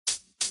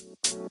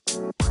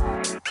All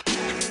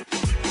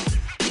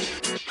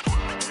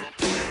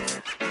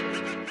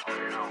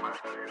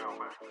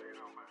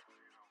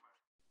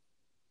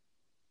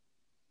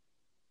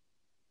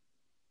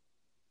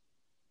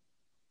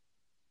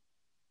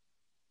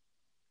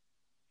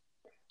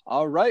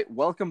right,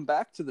 welcome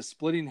back to the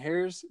Splitting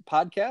Hairs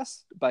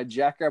podcast by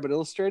Jackrabbit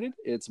Illustrated.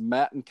 It's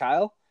Matt and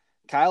Kyle.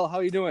 Kyle, how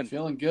you doing?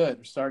 Feeling good.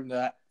 We're starting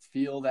to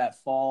feel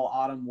that fall,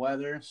 autumn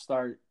weather.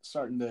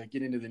 Starting to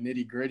get into the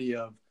nitty gritty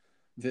of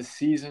this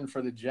season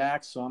for the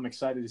Jacks. So I'm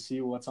excited to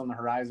see what's on the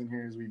horizon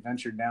here as we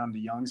venture down to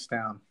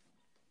Youngstown.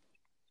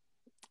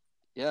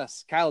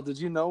 Yes, Kyle, did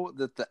you know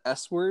that the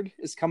S word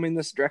is coming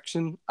this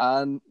direction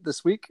on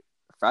this week,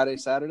 Friday,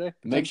 Saturday?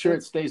 Make sure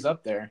it stays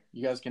up there.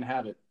 You guys can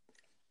have it.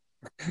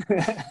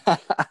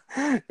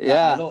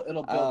 Yeah,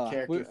 it'll build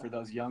character for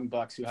those young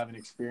bucks who haven't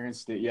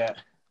experienced it yet.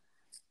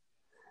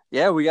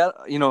 Yeah, we got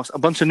a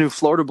bunch of new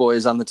Florida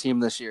boys on the team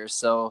this year,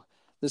 so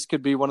this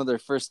could be one of their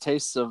first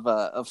tastes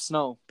of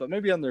snow. But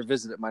maybe on their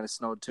visit it might have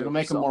snowed too. It'll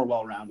make them more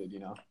well-rounded,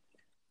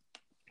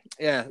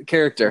 Yeah,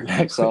 character.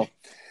 Exactly.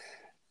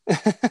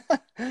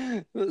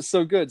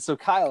 So good. So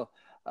Kyle,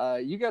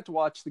 you got to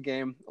watch the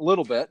game a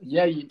little bit.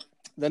 Yeah.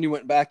 Then you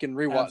went back and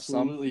rewatched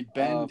Absolutely. some.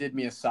 Ben did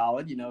me a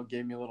solid,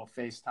 gave me a little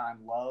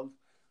FaceTime love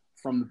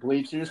from the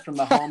bleachers, from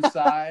the home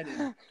side.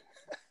 And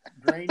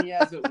grainy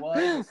as it was,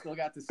 I still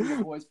got to see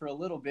the boys for a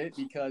little bit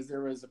because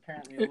there was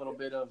apparently a little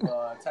bit of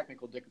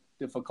technical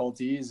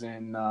difficulties.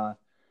 And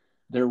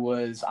there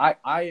was,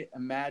 I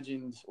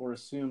imagined or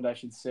assumed, I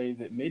should say,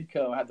 that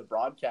Midco had the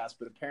broadcast,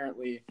 but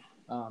apparently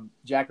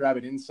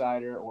Jackrabbit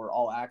Insider or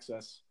All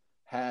Access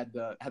had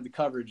the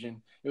coverage.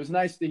 And it was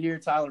nice to hear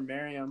Tyler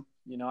Merriam.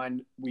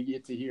 We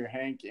get to hear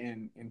Hank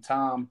and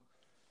Tom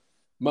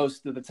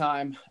most of the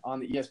time on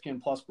the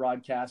ESPN Plus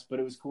broadcast, but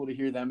it was cool to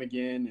hear them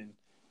again. And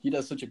he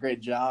does such a great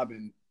job.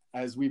 And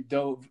as we've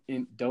dived, I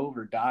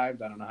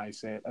don't know how you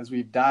say it, as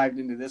we've dived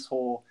into this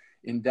whole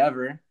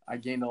endeavor, I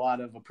gained a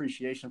lot of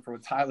appreciation for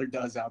what Tyler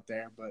does out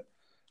there. But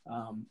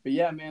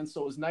yeah, man,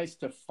 so it was nice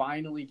to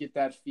finally get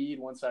that feed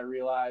once I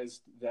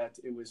realized that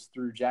it was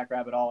through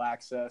Jackrabbit All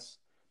Access.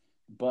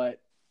 But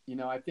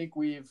I think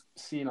we've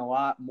seen a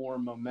lot more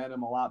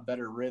momentum, a lot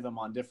better rhythm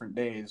on different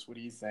days. What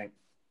do you think?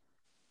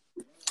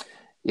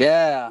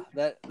 Yeah,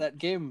 that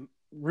game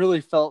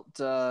really felt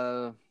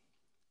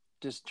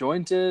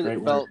disjointed.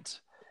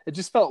 It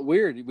just felt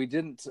weird. We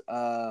didn't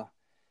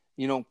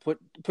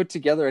put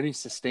together any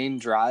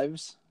sustained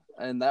drives,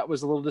 and that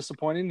was a little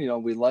disappointing. We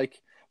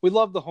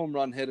love the home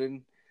run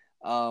hitting.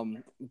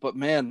 But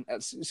man,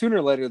 sooner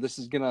or later, this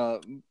is going to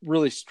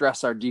really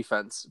stress our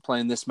defense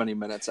playing this many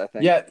minutes, I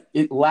think. Yeah,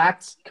 it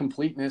lacked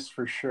completeness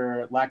for sure.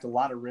 It lacked a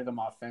lot of rhythm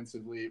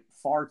offensively,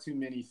 far too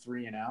many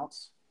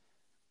 3-and-outs,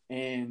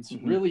 and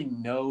really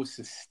no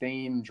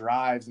sustained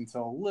drives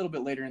until a little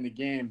bit later in the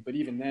game. But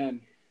even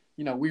then,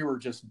 we were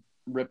just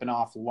ripping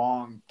off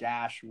long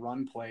gash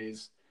run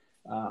plays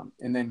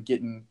and then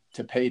getting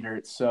to pay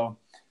dirt. So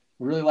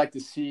we really like to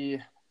see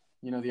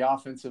the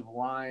offensive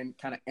line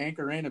kind of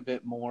anchor in a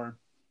bit more,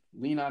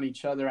 lean on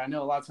each other. I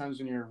know a lot of times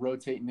when you're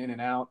rotating in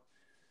and out,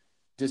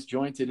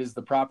 disjointed is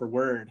the proper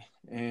word.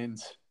 And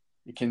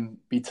it can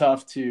be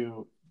tough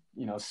to,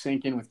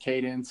 sink in with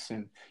cadence,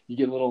 and you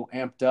get a little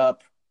amped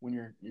up when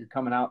you're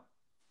coming out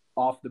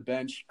off the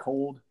bench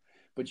cold,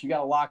 but you got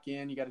to lock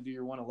in, you got to do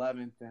your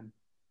 111th. And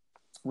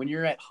when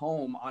you're at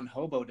home on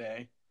Hobo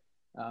Day,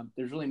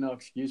 there's really no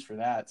excuse for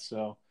that.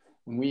 So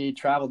when we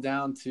travel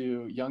down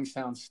to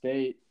Youngstown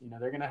State,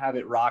 they're going to have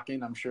it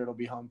rocking. I'm sure it'll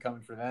be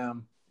homecoming for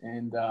them,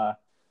 and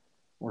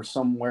we're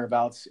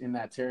somewhereabouts in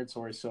that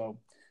territory. So,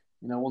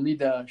 we'll need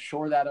to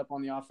shore that up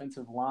on the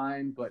offensive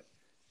line. But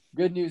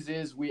good news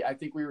is I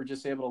think we were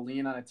just able to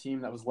lean on a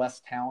team that was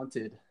less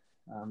talented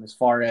as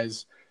far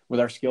as with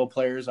our skill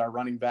players, our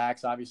running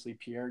backs. Obviously,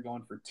 Pierre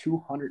going for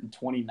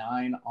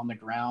 229 on the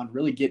ground,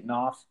 really getting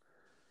off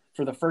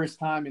for the first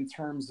time in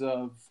terms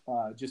of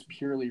just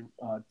purely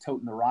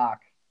toting the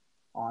rock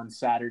on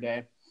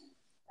Saturday.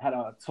 Had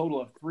a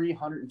total of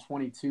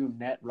 322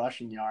 net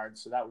rushing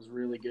yards, so that was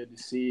really good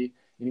to see.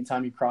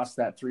 Anytime you cross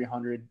that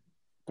 300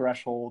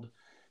 threshold,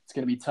 it's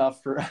going to be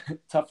tough for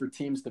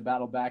teams to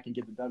battle back and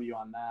get the W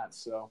on that.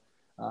 So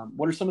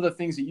what are some of the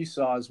things that you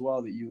saw as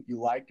well that you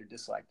liked or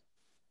disliked?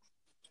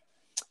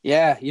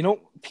 Yeah,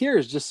 Pierre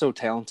is just so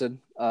talented.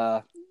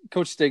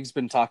 Coach Stig's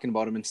been talking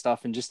about him and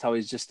stuff, and just how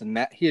he's just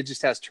he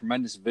just has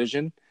tremendous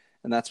vision,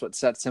 and that's what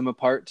sets him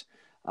apart.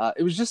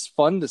 It was just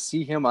fun to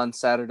see him on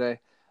Saturday.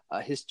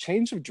 His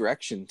change of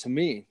direction to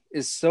me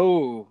is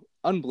so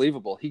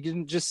unbelievable. He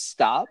can just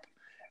stop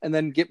and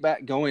then get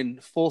back going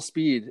full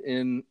speed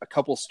in a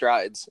couple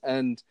strides.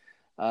 And,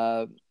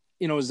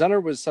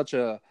 Zenner was such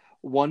a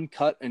one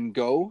cut and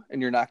go,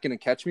 and you're not going to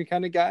catch me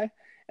kind of guy.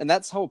 And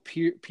that's how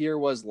Pierre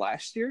was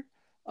last year.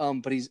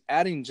 But he's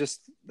adding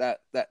just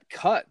that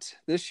cut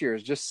this year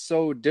is just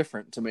so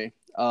different to me.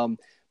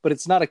 But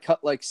it's not a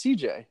cut like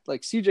CJ.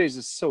 Like CJ's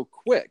is so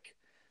quick.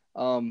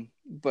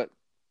 But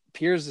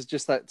Pierre's is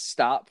just that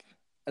stop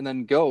and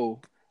then go.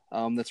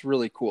 That's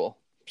really cool.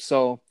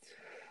 So,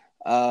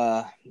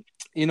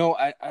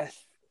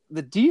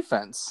 the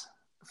defense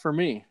for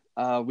me,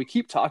 we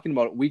keep talking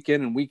about it week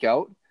in and week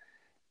out,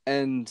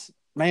 and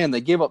man,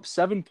 they gave up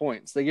 7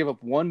 points. They gave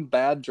up one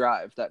bad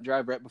drive, that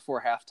drive right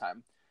before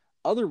halftime.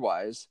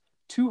 Otherwise,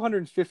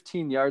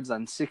 215 yards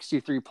on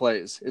 63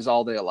 plays is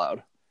all they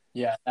allowed.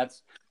 Yeah,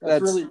 that's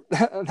really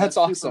that's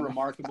awesome. Super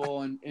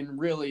remarkable, and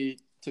really,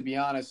 to be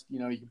honest, you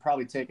could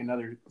probably take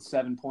another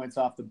 7 points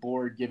off the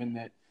board, given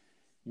that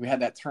we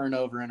had that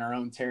turnover in our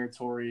own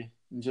territory,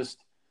 and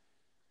just.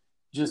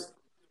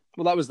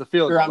 Well, that was the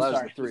field goal. That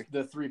was the 3.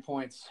 The 3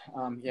 points.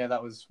 Yeah,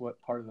 that was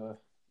what part of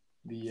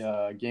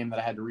the game that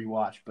I had to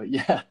rewatch. But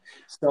yeah,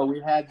 so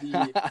we had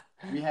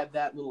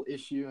that little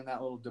issue and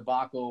that little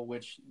debacle,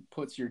 which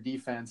puts your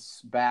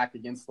defense back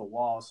against the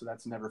wall. So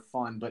that's never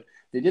fun. But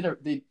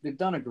they've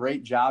done a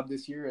great job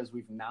this year, as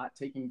we've not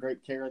taken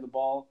great care of the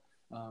ball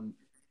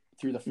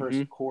through the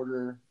first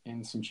quarter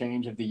and some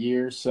change of the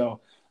year.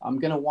 So I'm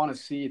gonna want to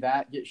see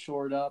that get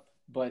shored up,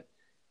 but.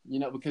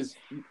 Because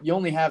you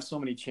only have so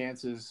many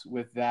chances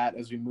with that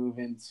as we move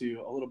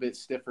into a little bit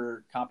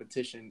stiffer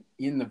competition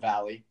in the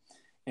Valley.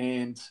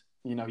 And,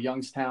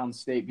 Youngstown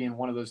State being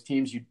one of those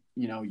teams,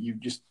 you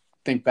just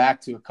think back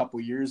to a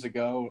couple years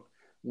ago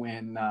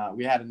when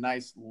we had a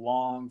nice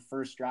long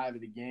first drive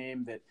of the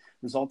game that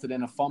resulted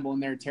in a fumble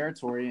in their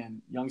territory,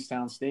 and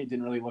Youngstown State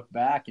didn't really look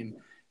back. And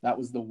that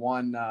was the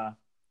one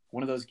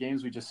of those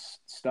games we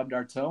just stubbed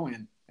our toe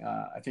in.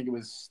 I think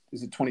is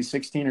it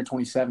 2016 or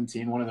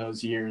 2017, one of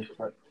those years.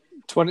 But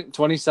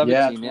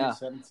 2017, yeah.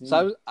 2017.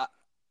 So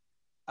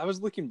I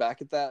was looking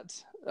back at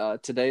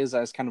that today as I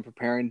was kind of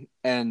preparing,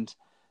 and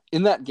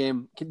in that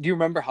game, do you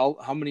remember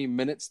how many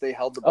minutes they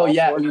held the ball? Oh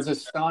yeah, for it was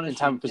astonishing. In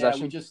time of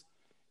possession.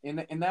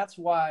 Yeah, and that's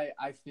why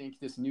I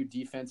think this new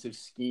defensive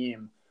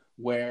scheme,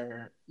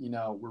 where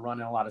we're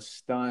running a lot of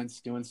stunts,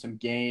 doing some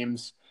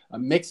games,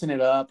 mixing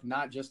it up,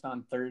 not just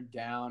on third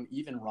down,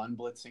 even run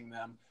blitzing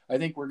them. I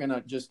think we're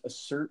gonna just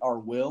assert our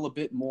will a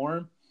bit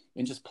more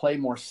and just play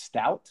more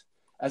stout,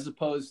 as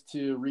opposed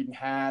to reading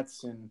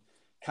hats and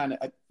kind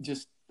of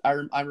just.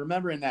 I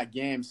remember in that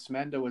game,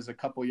 Smenda was a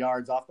couple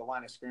yards off the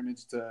line of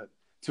scrimmage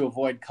to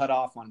avoid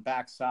cutoff on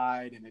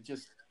backside, and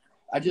just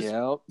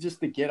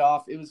to get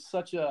off. It was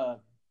such a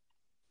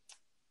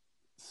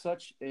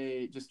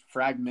just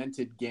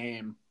fragmented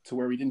game to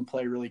where we didn't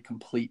play really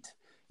complete.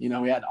 We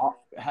had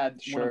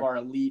one of our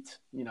elite,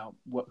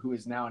 who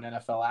is now an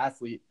NFL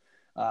athlete,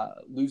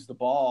 lose the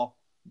ball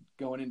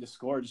going into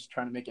score, just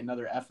trying to make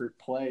another effort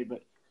play,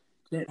 but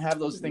didn't have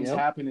those things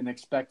happen and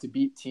expect to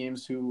beat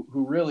teams who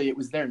really it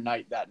was their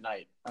night that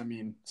night. I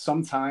mean,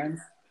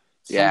 sometimes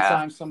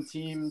some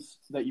teams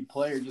that you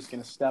play are just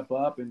going to step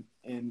up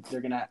and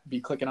they're going to be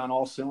clicking on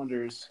all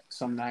cylinders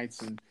some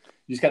nights, and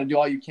you just got to do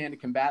all you can to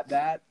combat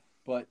that.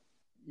 But,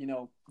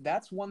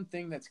 that's one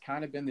thing that's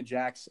kind of been the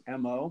Jacks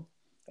MO,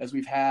 as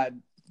we've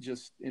had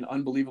just an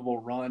unbelievable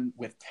run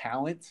with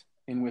talent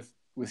and with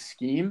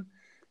scheme.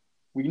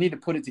 We need to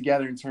put it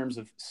together in terms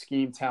of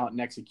scheme, talent,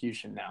 and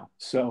execution now.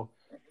 So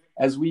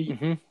as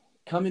we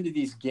come into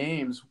these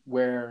games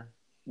where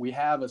we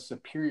have a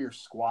superior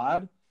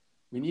squad,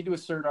 we need to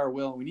assert our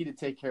will. We need to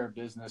take care of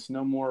business.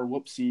 No more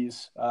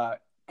whoopsies.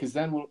 Because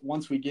then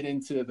once we get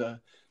into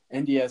the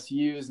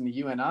NDSUs and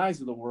the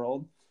UNIs of the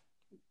world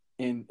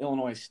in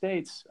Illinois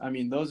states, I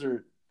mean,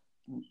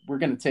 we're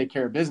going to take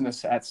care of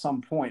business at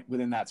some point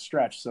within that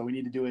stretch. So we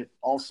need to do it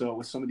also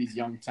with some of these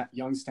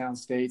Youngstown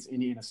states,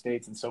 Indiana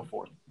states, and so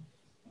forth.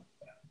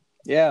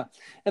 Yeah.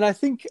 And I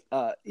think,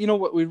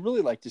 what we'd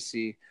really like to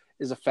see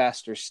is a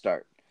faster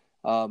start.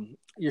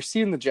 You're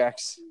seeing the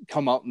Jacks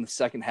come out in the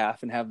second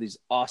half and have these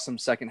awesome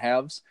second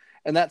halves.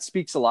 And that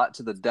speaks a lot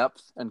to the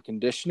depth and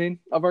conditioning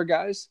of our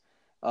guys.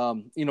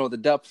 The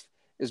depth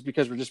is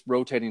because we're just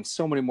rotating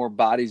so many more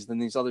bodies than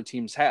these other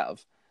teams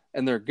have.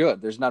 And they're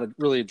good. There's not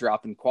really a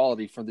drop in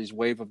quality for these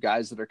wave of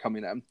guys that are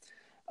coming in.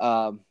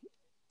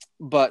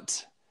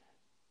 But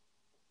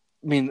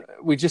I mean,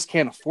 we just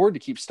can't afford to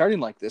keep starting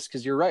like this,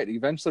 because you're right.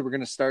 Eventually we're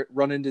going to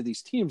run into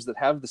these teams that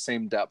have the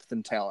same depth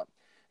and talent.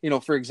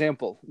 For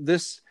example,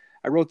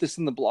 I wrote this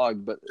in the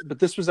blog, but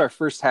this was our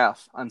first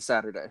half on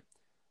Saturday.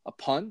 A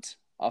punt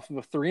off of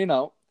a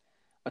 3-and-out,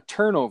 a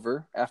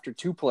turnover after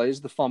 2 plays,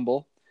 the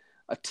fumble,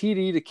 a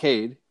TD to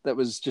Cade that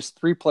was just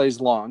 3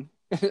 plays long,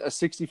 a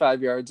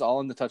 65 yards, all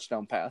in the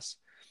touchdown pass,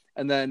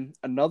 and then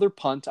another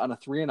punt on a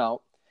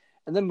 3-and-out.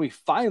 And then we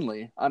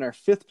finally, on our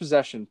 5th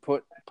possession,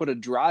 put a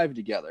drive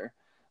together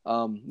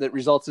that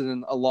resulted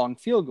in a long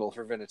field goal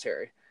for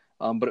Vinatieri.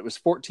 But it was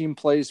 14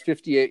 plays,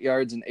 58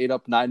 yards, and ate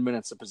up 9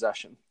 minutes of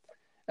possession.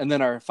 And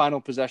then our final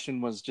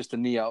possession was just a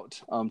knee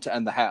out to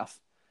end the half.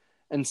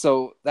 And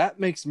so that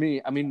makes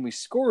me, we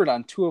scored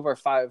on 2 of our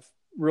 5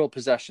 real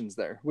possessions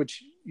there,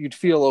 which you'd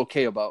feel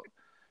okay about,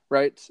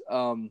 right?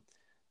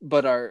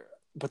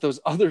 But those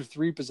other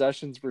 3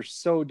 possessions were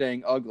so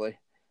dang ugly.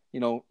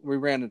 We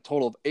ran a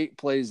total of 8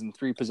 plays and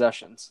 3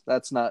 possessions.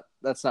 That's not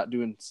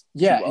doing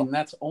too well. And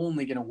that's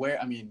only going to wear.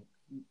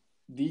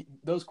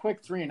 Those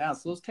quick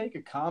 3-and-outs, those take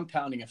a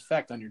compounding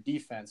effect on your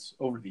defense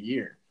over the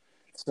year.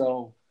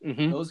 So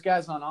those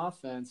guys on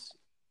offense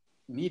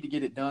need to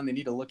get it done. They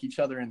need to look each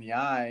other in the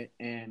eye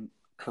and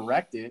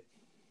correct it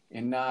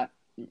and not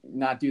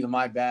do the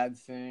my bad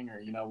thing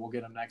or, we'll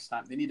get them next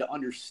time. They need to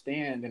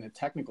understand in a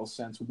technical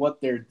sense what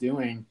they're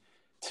doing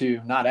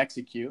to not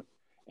execute.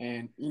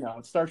 And,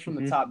 it starts from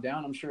the top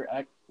down. I'm sure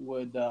Eck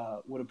would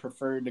have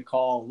preferred to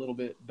call a little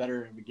bit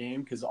better of a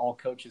game because all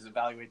coaches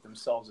evaluate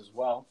themselves as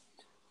well.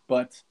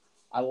 But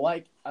I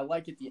like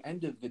at the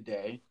end of the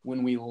day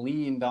when we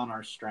leaned on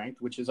our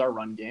strength, which is our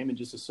run game, and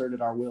just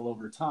asserted our will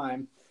over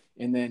time,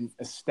 and then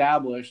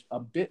established a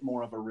bit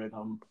more of a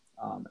rhythm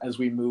as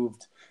we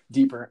moved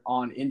deeper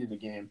on into the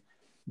game.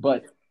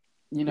 But,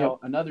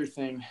 another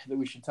thing that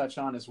we should touch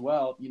on as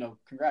well,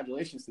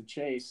 congratulations to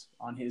Chase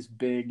on his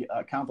big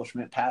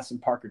accomplishment passing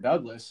Parker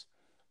Douglas,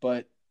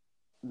 but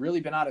really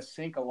been out of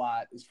sync a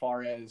lot as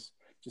far as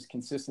just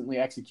consistently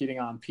executing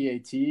on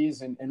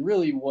PATs and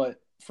really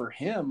what for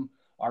him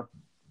are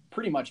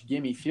pretty much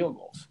gimme field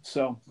goals.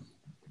 So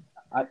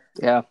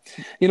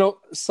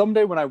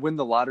someday when I win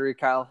the lottery,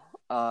 Kyle,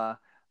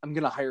 I'm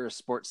going to hire a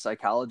sports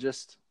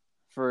psychologist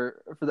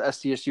for the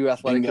SDSU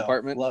athletic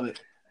department. Love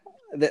it.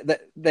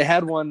 They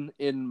had one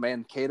in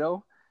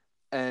Mankato,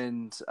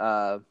 and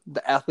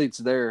the athletes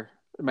there,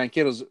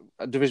 Mankato's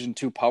a Division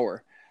II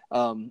power,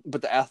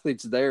 but the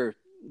athletes there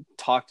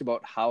talked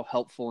about how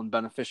helpful and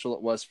beneficial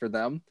it was for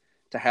them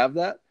to have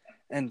that.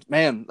 And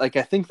man, I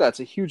think that's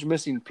a huge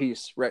missing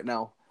piece right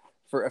now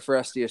for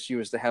SDSU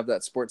is to have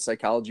that sports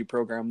psychology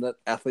program that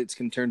athletes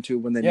can turn to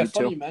when they need to. Yeah,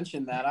 funny you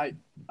mentioned that.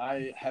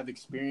 I have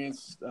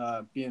experienced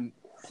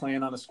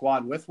playing on a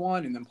squad with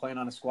one and then playing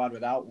on a squad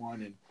without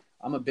one. And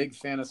I'm a big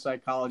fan of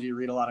psychology,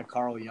 read a lot of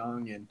Carl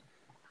Jung and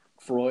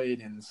Freud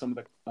and some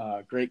of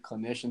the great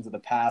clinicians of the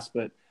past.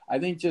 But I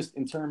think just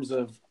in terms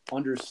of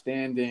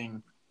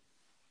understanding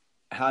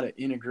how to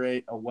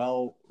integrate a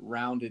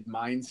well-rounded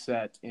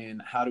mindset and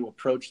how to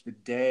approach the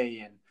day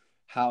and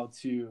how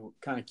to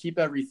kind of keep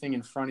everything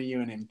in front of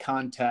you and in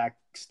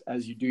context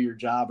as you do your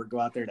job or go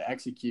out there to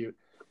execute,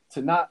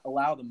 to not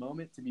allow the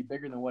moment to be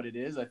bigger than what it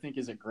is, I think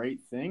is a great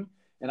thing.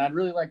 And I'd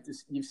really like to,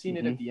 you've seen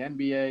it at the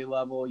NBA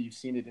level, you've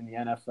seen it in the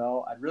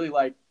NFL. I'd really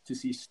like to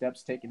see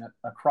steps taken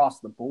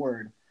across the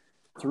board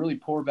to really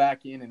pour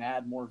back in and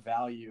add more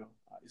value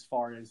as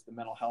far as the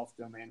mental health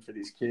domain for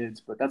these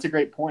kids. But that's a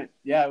great point.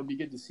 Yeah, it would be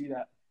good to see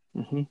that.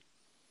 Mm-hmm.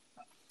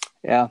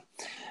 Yeah.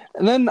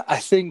 And then I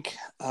think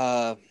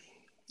the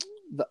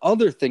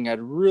other thing I'd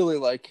really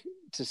like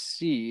to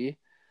see,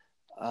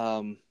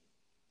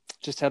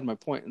 just had my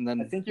point and then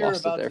I think you're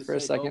lost about it there to for a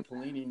say second. Bo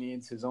Pelini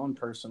needs his own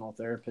personal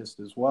therapist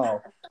as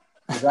well.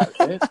 Is that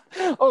it?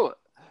 Oh,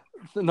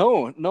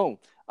 no.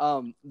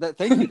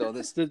 Thank you though.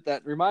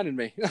 That reminded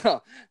me.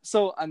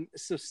 So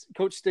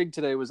Coach Stig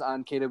today was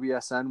on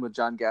KWSN with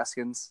John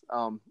Gaskins,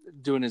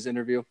 doing his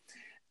interview,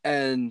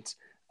 and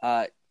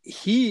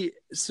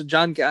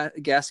John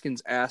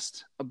Gaskins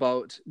asked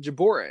about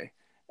Jabore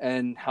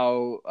and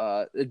how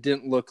it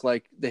didn't look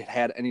like they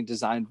had any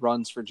designed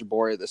runs for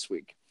Jabore this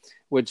week,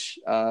 which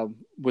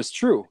was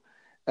true.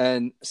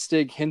 And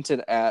Stig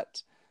hinted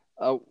at,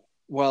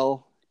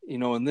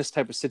 in this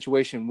type of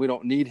situation, we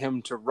don't need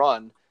him to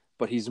run,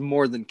 but he's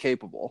more than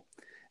capable.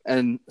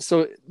 And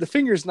so the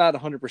finger's not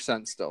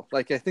 100% still.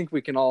 I think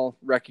we can all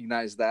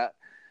recognize that.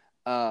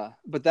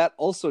 But that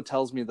also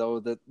tells me, though,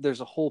 that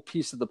there's a whole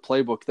piece of the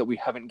playbook that we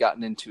haven't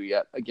gotten into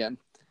yet again.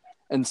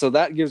 And so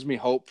that gives me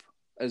hope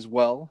as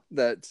well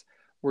that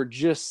we're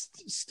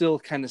just still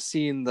kind of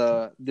seeing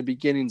the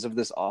beginnings of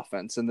this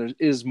offense. And there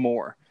is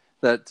more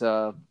that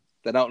I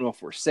don't know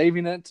if we're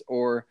saving it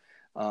or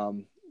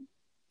it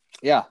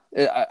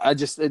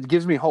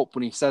gives me hope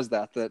when he says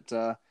that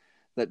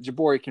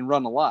Jabore can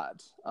run a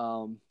lot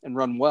and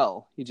run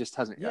well. He just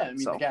hasn't yet. Yeah, I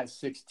mean, the guy's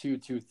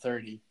 6'2",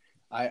 230.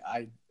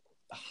 I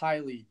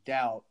highly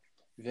doubt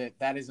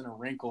that isn't a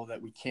wrinkle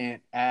that we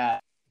can't add.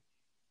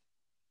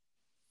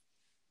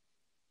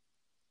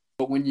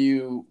 But when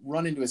you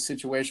run into a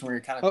situation where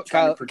you're kind of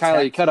trying to protect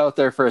Kyle, you cut out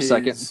there for a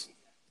second.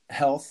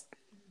 Health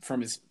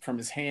from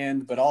his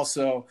hand, but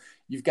also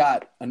you've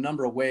got a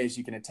number of ways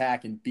you can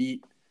attack and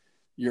beat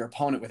your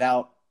opponent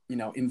without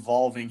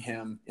involving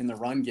him in the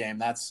run game.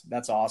 That's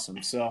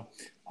awesome. So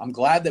I'm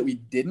glad that we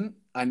didn't.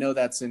 I know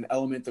that's an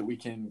element that we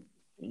can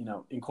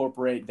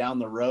incorporate down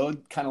the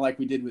road, kind of like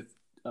we did with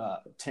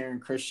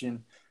Taryn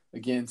Christian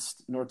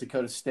against North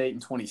Dakota State in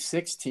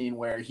 2016,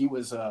 where he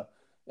was a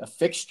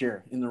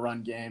fixture in the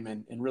run game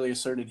and really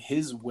asserted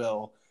his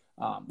will,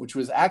 which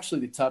was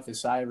actually the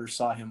toughest I ever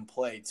saw him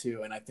play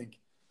too. And I think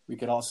we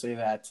could all say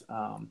that,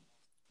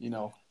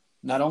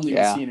 not only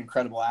was he an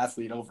incredible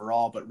athlete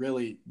overall, but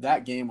really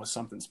that game was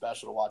something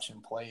special to watch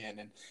him play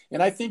in.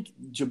 And I think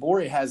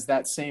Jabore has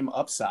that same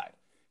upside.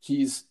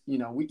 He's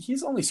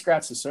only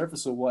scratched the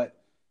surface of what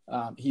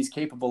he's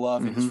capable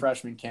of in his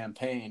freshman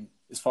campaign,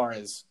 as far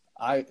as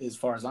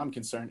I'm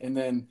concerned. And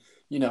then,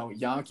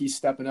 Yankee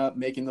stepping up,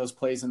 making those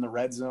plays in the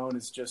red zone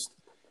is just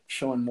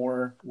showing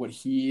more what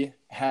he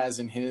has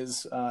in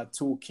his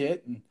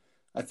toolkit. And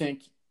I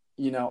think,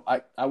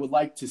 I would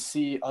like to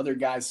see other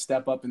guys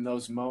step up in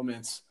those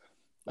moments,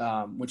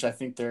 which I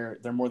think they're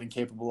more than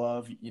capable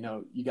of.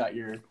 You got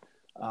your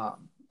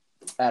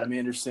Adam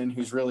Anderson,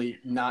 who's really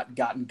not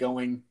gotten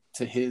going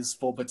to his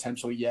full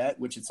potential yet,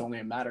 which it's only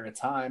a matter of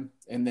time.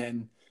 And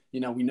then, we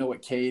know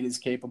what Cade is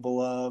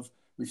capable of.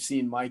 We've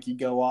seen Mikey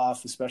go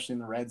off, especially in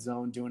the red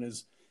zone, doing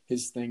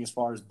his thing as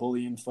far as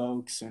bullying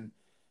folks. And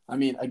I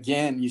mean,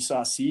 again, you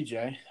saw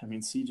CJ. I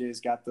mean,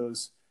 CJ's got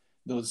those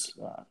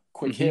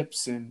quick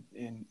hips, and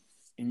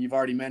you've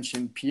already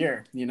mentioned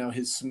Pierre.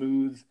 His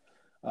smooth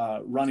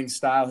running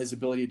style, his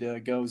ability to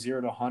go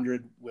 0 to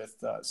 100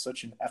 with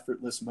such an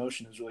effortless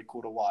motion is really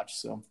cool to watch.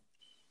 So,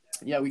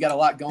 yeah, we got a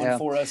lot going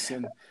for us,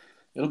 and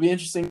it'll be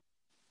interesting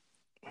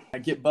to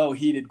get Bo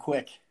heated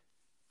quick.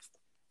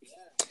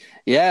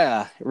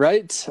 Yeah,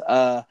 right.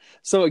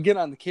 So again,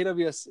 on the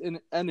KWS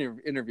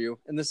interview,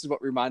 and this is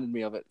what reminded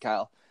me of it,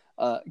 Kyle.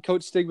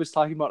 Coach Stig was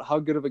talking about how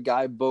good of a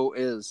guy Bo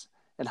is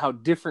and how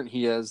different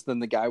he is than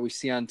the guy we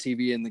see on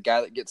TV and the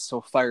guy that gets so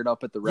fired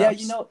up at the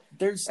reps. Yeah,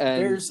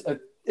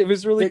 it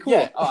was really cool.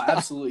 Yeah, oh,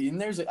 absolutely.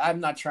 And I'm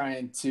not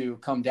trying to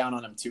come down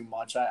on him too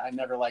much. I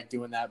never like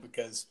doing that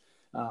because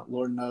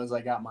Lord knows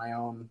I got my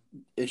own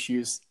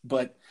issues.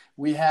 But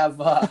we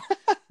have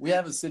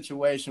a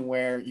situation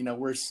where,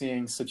 we're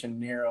seeing such a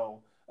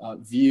narrow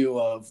view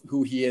of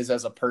who he is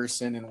as a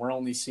person, and we're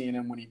only seeing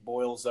him when he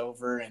boils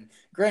over. And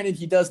granted,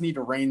 he does need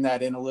to rein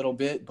that in a little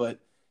bit, but,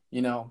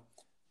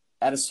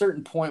 at a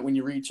certain point when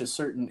you reach a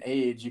certain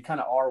age, you kind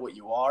of are what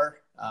you are.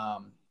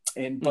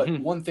 But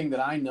one thing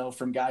that I know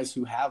from guys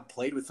who have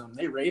played with him,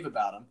 they rave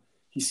about him.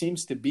 He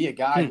seems to be a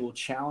guy who will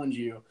challenge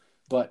you,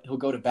 but he'll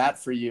go to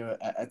bat for you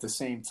at the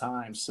same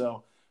time.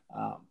 So,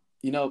 I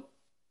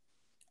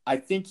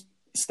think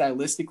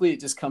stylistically, it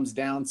just comes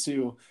down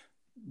to,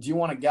 do you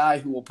want a guy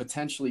who will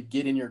potentially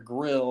get in your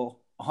grill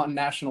on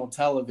national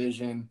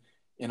television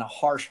in a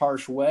harsh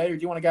way? Or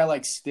do you want a guy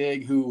like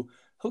Stig who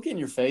he'll get in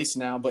your face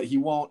now, but he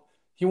won't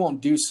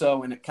do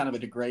so in a kind of a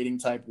degrading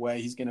type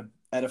way. He's going to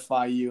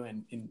edify you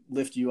and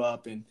lift you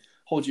up and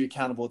hold you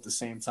accountable at the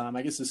same time.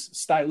 I guess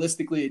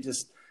stylistically, it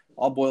just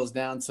all boils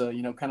down to,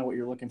 kind of what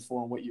you're looking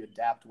for and what you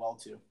adapt well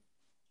to.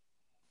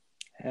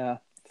 Yeah.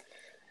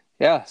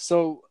 Yeah.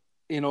 So,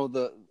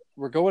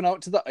 we're going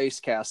out to the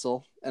Ice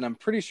Castle, and I'm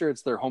pretty sure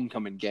it's their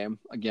homecoming game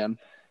again.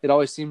 It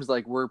always seems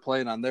like we're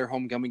playing on their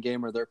homecoming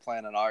game or they're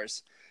playing on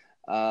ours.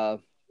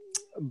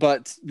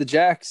 But the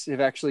Jacks have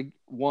actually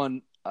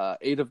won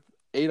 8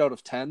 out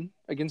of 10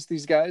 against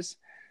these guys.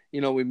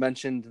 We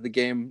mentioned the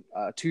game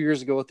 2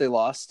 years ago that they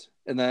lost,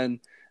 and then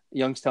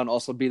Youngstown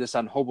also beat us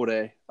on Hobo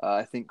Day,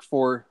 I think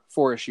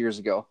 4-ish years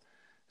ago.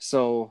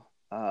 So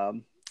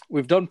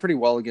we've done pretty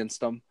well against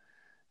them.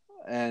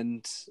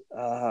 And,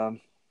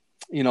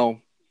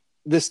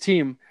 this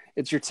team,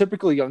 it's your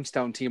typical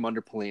Youngstown team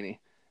under Pelini.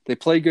 They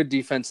play good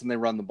defense and they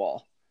run the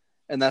ball.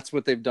 And that's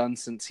what they've done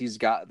since he's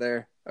got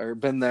there or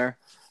been there.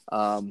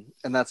 And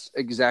that's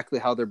exactly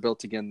how they're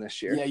built again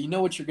this year. Yeah, you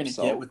know what you're going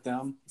to get with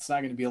them. It's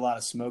not going to be a lot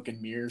of smoke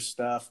and mirrors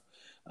stuff.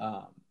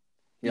 I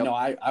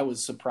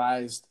was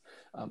surprised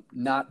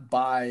not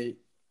by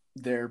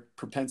their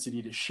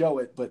propensity to show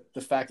it, but the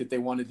fact that they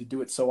wanted to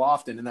do it so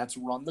often, and that's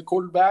run the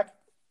quarterback.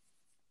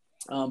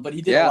 But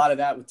he did a lot of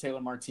that with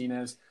Taylor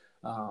Martinez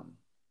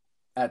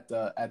at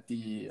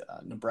the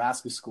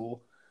Nebraska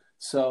school.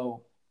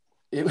 So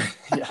it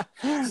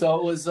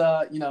was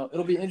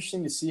it'll be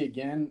interesting to see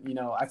again.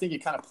 I think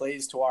it kind of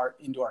plays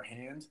into our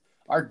hand.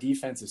 Our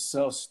defense is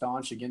so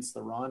staunch against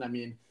the run. I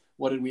mean,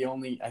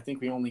 I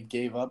think we only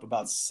gave up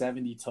about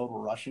 70 total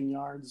rushing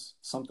yards,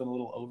 something a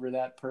little over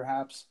that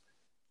perhaps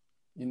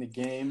in the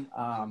game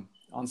on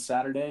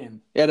Saturday.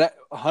 And that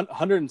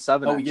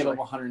 107. Oh, we gave up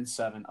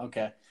 107.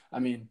 Okay. I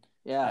mean,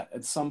 yeah,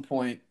 at some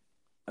point,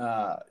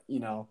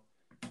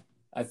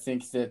 I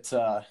think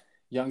that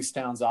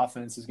Youngstown's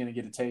offense is going to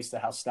get a taste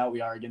of how stout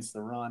we are against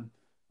the run.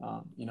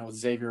 With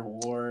Xavier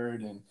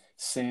Ward and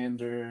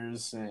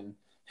Sanders and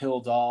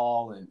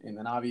Hildahl and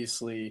then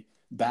obviously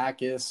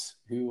Backus,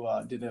 who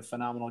did a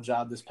phenomenal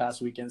job this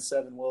past weekend,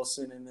 Sevin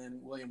Wilson, and then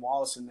William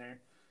Wallace in there.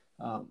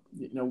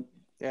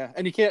 Yeah,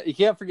 and you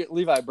can't forget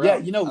Levi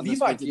Brown. Yeah,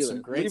 Levi did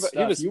some great stuff.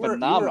 He was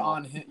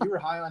phenomenal. You were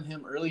high on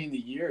him early in the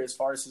year as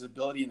far as his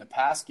ability in the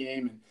pass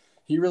game, and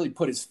he really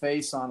put his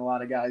face on a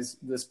lot of guys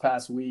this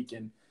past week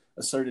and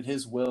asserted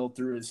his will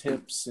through his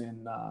hips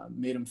and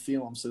made him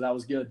feel them. So that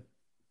was good.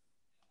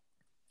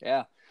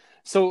 Yeah.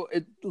 So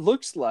it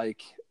looks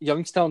like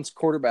Youngstown's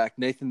quarterback,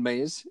 Nathan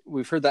Mays,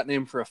 we've heard that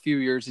name for a few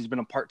years. He's been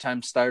a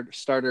part-time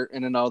starter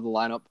in and out of the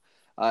lineup.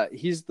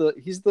 He's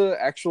the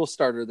actual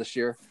starter this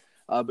year.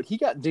 But he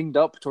got dinged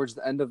up towards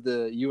the end of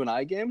the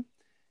UNI game,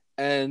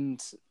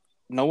 and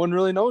no one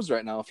really knows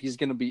right now if he's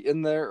going to be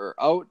in there or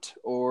out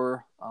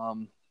or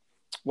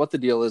what the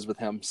deal is with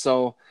him.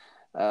 So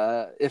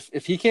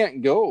if he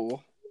can't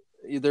go,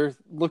 they're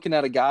looking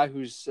at a guy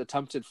who's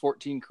attempted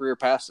 14 career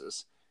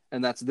passes,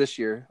 and that's this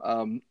year,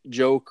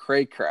 Joe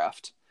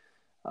Craycraft.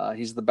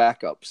 He's the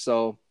backup.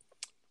 So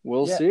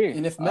we'll see.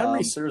 And if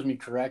memory serves me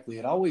correctly,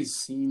 it always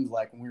seemed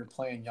like when we were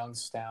playing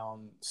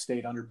Youngstown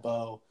State under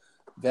Bo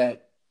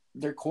that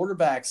their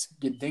quarterbacks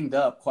get dinged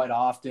up quite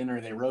often, or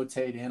they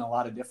rotate in a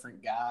lot of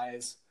different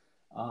guys.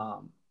 I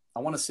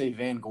want to say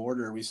Van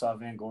Gorder. We saw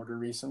Van Gorder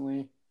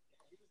recently.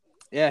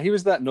 Yeah, he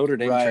was that Notre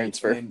Dame Right.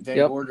 transfer. And Van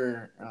Yep.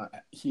 Gorder,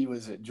 he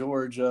was at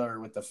Georgia or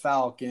with the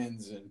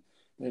Falcons.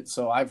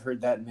 So I've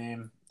heard that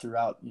name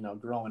throughout,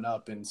 growing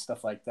up and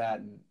stuff like that.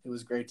 And it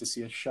was great to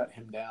see us shut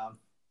him down.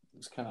 It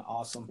was kind of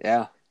awesome.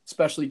 Yeah.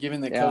 Especially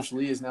given that Yeah. Coach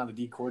Lee is now the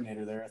D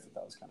coordinator there. I thought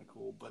that was kind of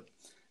cool. But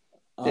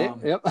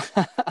Yep.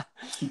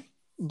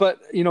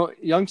 But,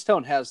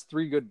 Youngstown has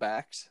 3 good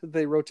backs that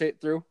they rotate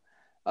through.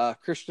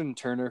 Christian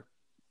Turner,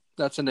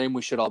 that's a name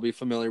we should all be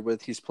familiar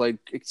with. He's played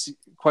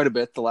quite a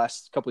bit the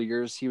last couple of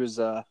years. He was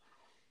a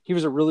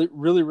really,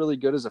 really, really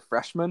good as a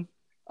freshman.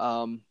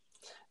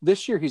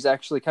 This year, he's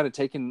actually kind of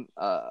taken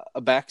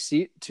a back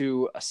seat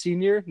to a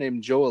senior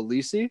named Joe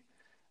Alisi.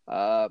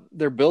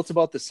 They're built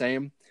about the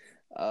same,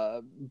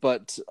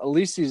 but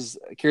Alisi's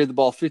carried the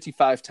ball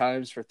 55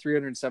 times for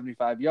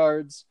 375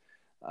 yards.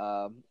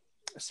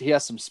 So he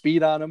has some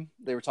speed on him.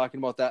 They were talking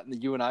about that in the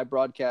UNI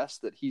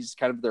broadcast, that he's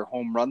kind of their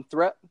home run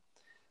threat.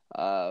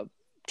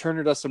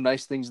 Turner does some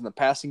nice things in the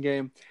passing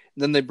game.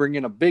 And then they bring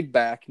in a big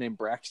back named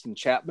Braxton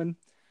Chapman,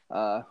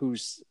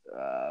 who's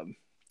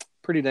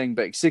pretty dang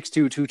big, 6'2",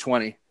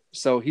 220.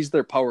 So he's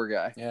their power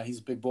guy. Yeah, he's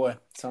a big boy.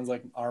 Sounds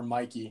like our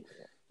Mikey.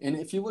 And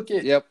if you look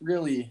at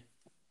really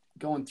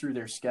going through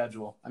their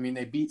schedule, I mean,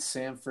 they beat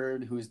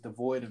Samford, who is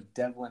devoid of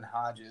Devlin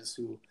Hodges,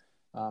 who,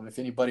 if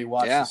anybody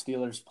watched the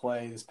Steelers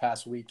play this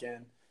past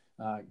weekend,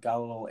 got a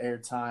little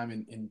airtime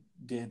and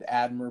did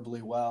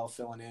admirably well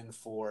filling in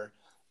for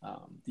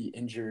the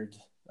injured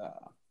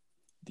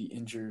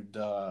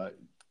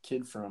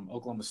kid from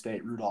Oklahoma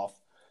State, Rudolph.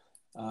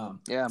 So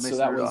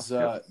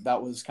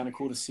that was kind of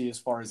cool to see as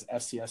far as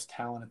FCS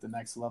talent at the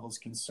next level is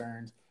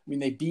concerned. I mean,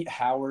 they beat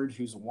Howard,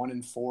 who's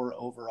 1-4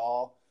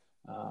 overall.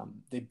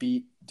 They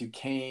beat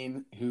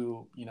Duquesne,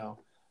 who,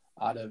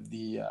 out of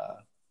the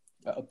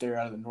up there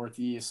out of the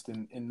Northeast,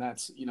 and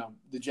that's,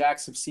 the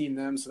Jacks have seen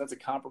them, so that's a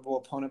comparable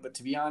opponent. But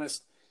to be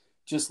honest,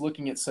 just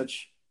looking at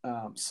such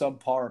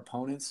subpar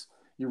opponents,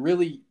 you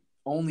really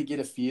only get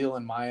a feel,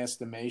 in my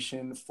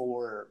estimation,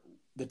 for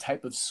the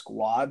type of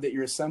squad that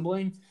you're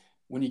assembling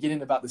when you get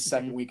into about the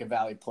second week of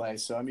Valley play.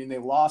 So, I mean, they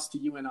lost to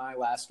UNI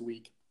last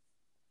week.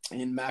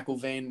 And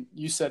McIlvain,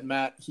 you said,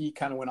 Matt, he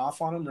kind of went off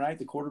on him, right,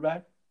 the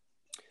quarterback?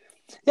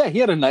 Yeah, he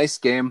had a nice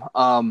game,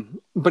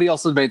 but he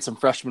also made some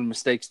freshman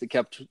mistakes that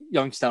kept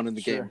Youngstown in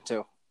the game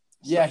too.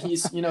 Yeah,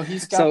 he's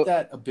got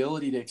that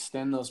ability to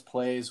extend those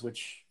plays,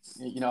 which,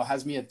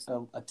 has me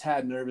a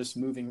tad nervous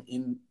moving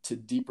into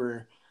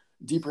deeper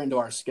into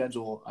our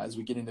schedule as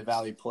we get into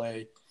Valley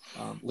play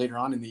later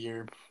on in the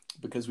year,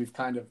 because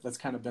that's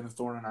kind of been a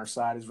thorn on our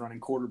side, is running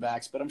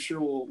quarterbacks. But I'm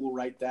sure we'll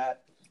write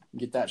that and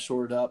get that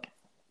shored up.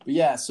 But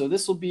yeah, so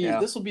this will be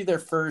their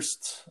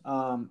first.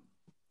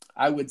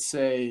 I would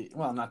say,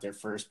 well, not their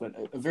first, but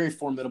a very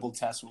formidable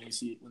test when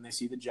they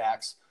see the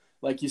Jacks.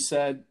 Like you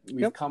said,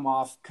 we've come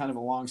off kind of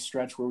a long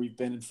stretch where we've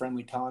been in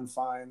friendly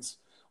confines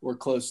or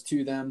close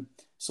to them.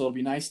 So it'll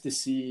be nice to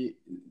see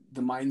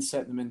the mindset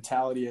and the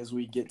mentality as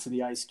we get to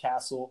the Ice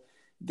Castle.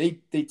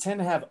 They tend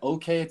to have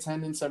okay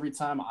attendance every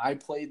time I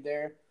played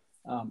there.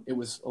 It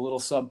was a little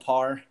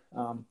subpar.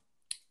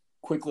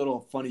 Quick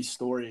little funny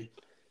story.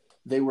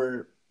 They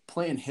were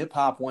playing hip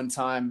hop one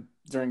time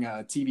during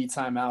a TV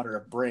timeout or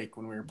a break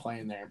when we were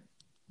playing there.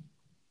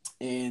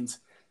 And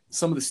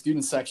some of the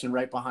student section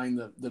right behind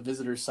the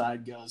visitor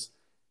side goes,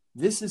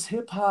 "This is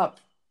hip hop.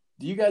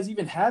 Do you guys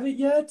even have it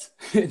yet?"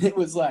 And it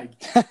was like,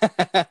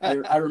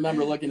 I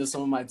remember looking at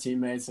some of my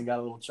teammates and got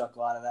a little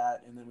chuckle out of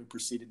that. And then we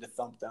proceeded to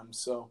thump them.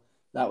 So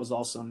that was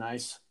also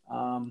nice.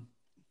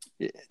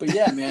 But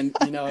yeah, man,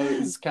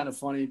 it's kind of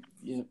funny.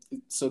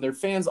 So their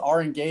fans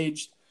are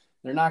engaged.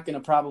 They're not going to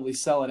probably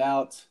sell it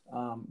out,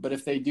 but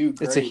if they do,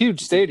 great. It's a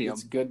huge stadium.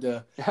 It's good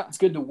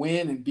to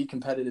win and be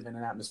competitive in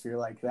an atmosphere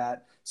like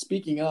that.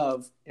 Speaking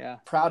of,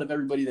 proud of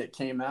everybody that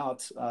came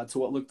out to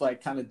what looked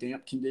like kind of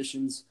damp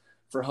conditions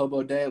for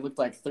Hobo Day. It looked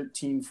like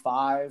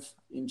 13.5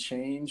 in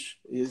change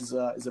is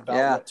about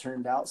what it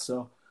turned out.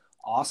 So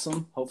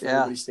awesome. Hopefully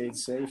everybody stayed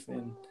safe.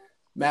 And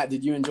Matt,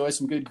 did you enjoy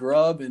some good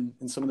grub and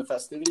some of the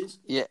festivities?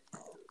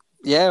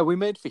 Yeah, we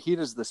made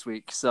fajitas this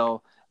week.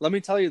 So let me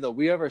tell you, though,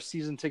 we have our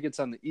season tickets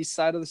on the east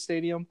side of the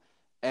stadium,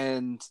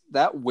 and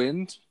that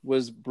wind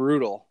was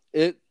brutal.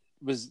 It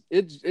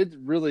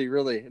really,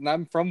 really, and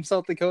I'm from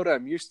South Dakota.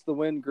 I'm used to the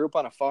wind, grew up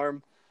on a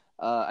farm.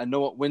 I know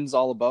what wind's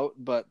all about,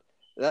 but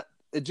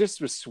it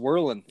just was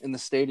swirling in the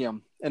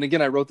stadium. And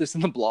again, I wrote this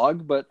in the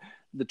blog, but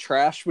the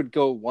trash would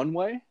go one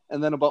way,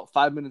 and then about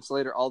 5 minutes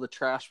later, all the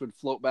trash would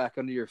float back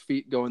under your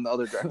feet going the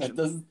other direction.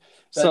 that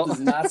does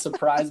not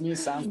surprise me. It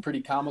sounds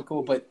pretty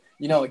comical, but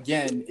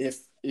again,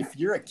 if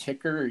you're a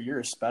kicker or you're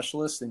a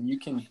specialist and you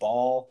can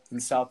ball in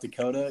South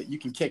Dakota, you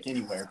can kick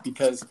anywhere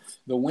because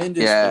the wind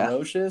is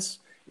ferocious,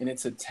 and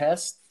it's a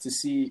test to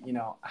see,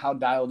 how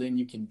dialed in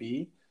you can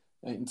be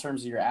in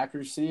terms of your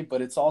accuracy.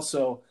 But it's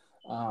also,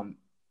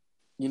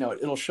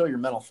 it'll show your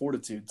mental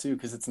fortitude too,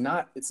 because it's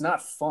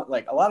not fun.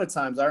 Like a lot of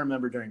times I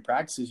remember during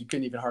practices, you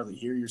couldn't even hardly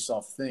hear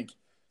yourself think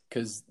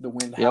because the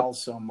wind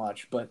howls so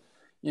much. But,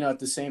 at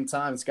the same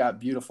time, it's got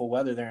beautiful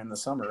weather there in the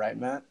summer, right,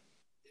 Matt?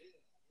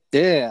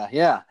 Yeah,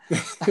 yeah. Not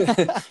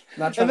trying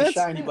And to that's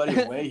shy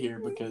anybody away here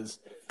because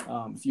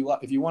if you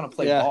want to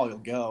play yeah, ball, you'll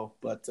go.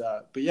 But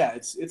yeah,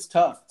 it's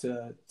tough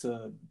to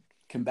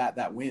combat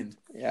that wind.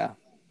 yeah,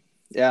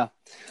 yeah.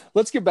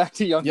 Let's get back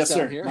to Yes, Youngstown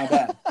sir. here. My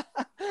bad.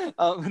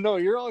 No,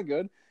 you're all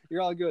good.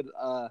 You're all good.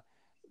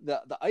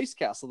 The Ice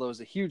Castle though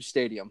is a huge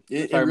stadium,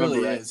 if It I remember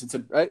really right. is. It's a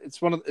Right?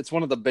 It's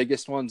one of the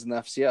biggest ones in the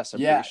FCS. I'm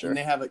pretty Yeah, sure. and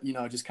they have a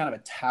just kind of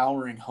a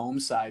towering home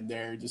side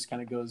there. It just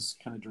kind of goes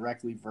kind of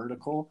directly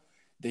vertical.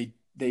 They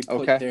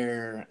put Okay.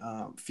 their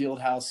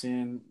field house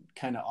in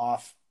kind of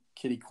off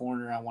kitty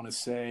corner. I want to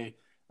say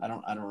I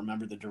don't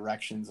remember the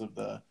directions of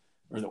the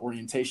or the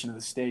orientation of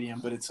the stadium,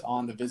 but it's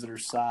on the visitor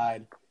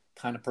side,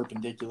 kind of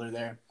perpendicular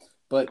there.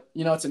 But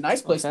it's a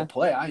nice place to Okay.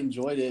 play. I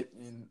enjoyed it,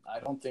 and I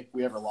don't think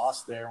we ever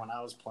lost there when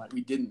I was playing.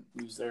 We didn't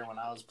lose there when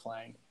I was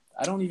playing.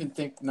 I don't even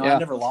think no, I Yeah.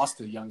 never lost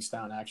to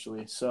Youngstown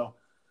actually. So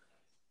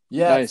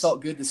yeah, it Nice.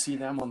 felt good to see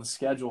them on the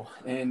schedule.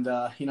 And,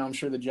 I'm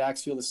sure the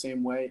Jacks feel the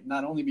same way,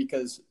 not only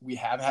because we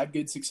have had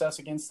good success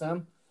against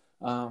them,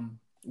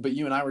 but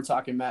you and I were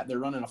talking, Matt, they're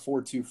running a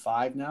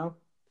 4-2-5 now.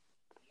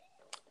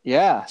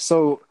 Yeah.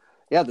 So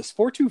yeah, this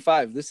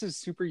 4-2-5. This is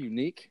super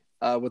unique.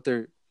 What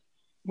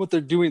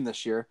they're doing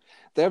this year.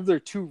 They have their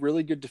two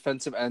really good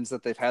defensive ends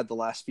that they've had the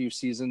last few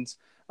seasons.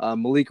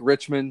 Malik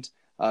Richmond,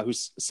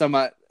 who's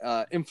somewhat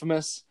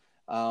infamous,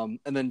 and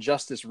then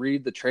Justice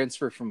Reed, the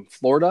transfer from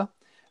Florida.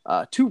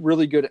 Two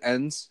really good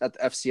ends at the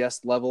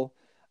FCS level,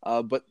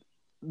 but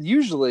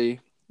usually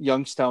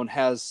Youngstown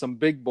has some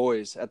big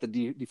boys at the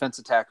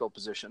defensive tackle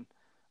position,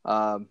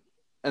 um,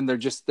 and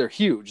they're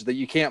huge that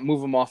you can't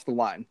move them off the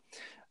line.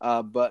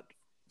 But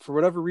for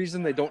whatever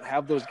reason, they don't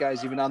have those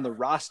guys even on the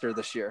roster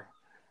this year.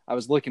 I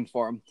was looking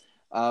for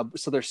them.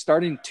 So they're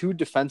starting two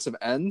defensive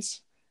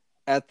ends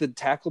at the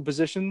tackle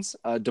positions,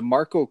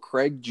 DeMarco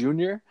Craig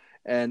Jr.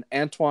 and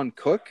Antoine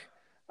Cook.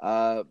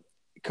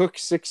 Cook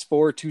 6'4",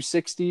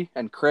 260,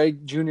 and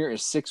Craig Jr.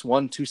 is 6'1",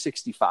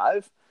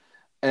 265.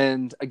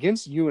 And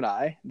against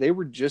UNI, they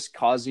were just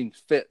causing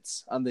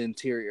fits on the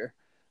interior.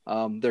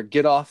 Their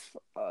get off,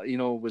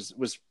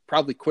 was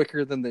probably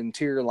quicker than the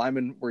interior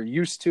linemen were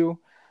used to.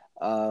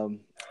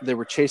 They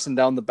were chasing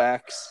down the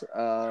backs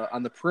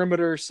on the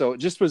perimeter, so it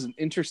just was an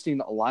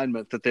interesting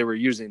alignment that they were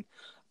using.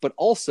 But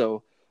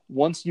also,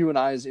 once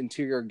UNI's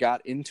interior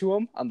got into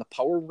them on the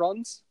power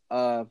runs,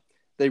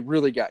 they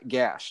really got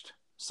gashed.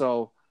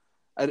 So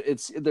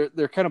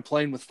they're kind of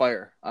playing with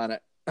fire on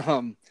it.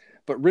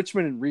 But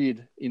Richmond and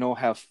Reed,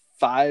 have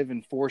 5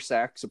 and 4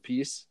 sacks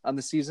apiece on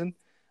the season.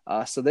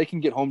 So they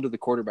can get home to the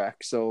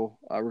quarterback. So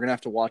we're going to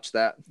have to watch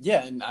that.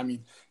 Yeah, and I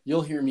mean,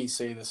 you'll hear me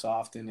say this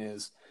often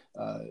is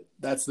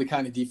that's the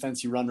kind of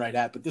defense you run right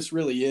at. But this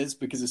really is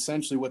because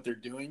essentially what they're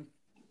doing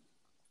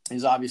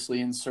is obviously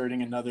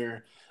inserting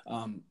another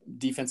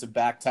defensive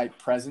back type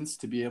presence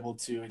to be able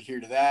to adhere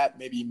to that,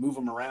 maybe move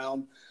them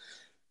around,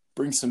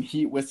 bring some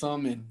heat with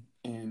them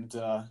and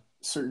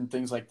certain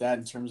things like that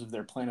in terms of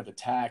their plan of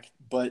attack.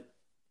 But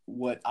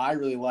what I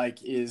really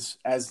like is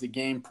as the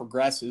game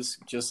progresses,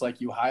 just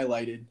like you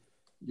highlighted,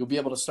 you'll be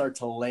able to start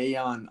to lay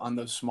on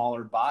those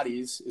smaller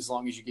bodies as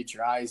long as you get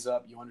your eyes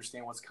up. You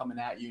understand what's coming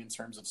at you in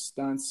terms of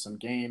stunts, some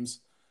games,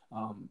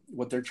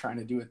 what they're trying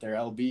to do with their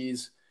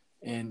LBs,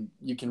 and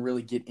you can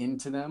really get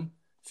into them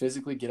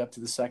physically, get up to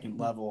the second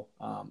level,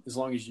 as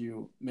long as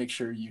you make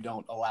sure you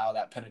don't allow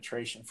that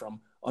penetration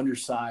from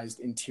undersized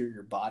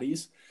interior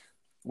bodies.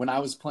 When I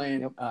was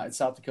playing at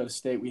South Dakota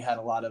State, we had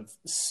a lot of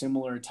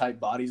similar type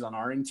bodies on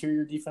our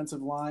interior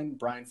defensive line,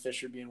 Brian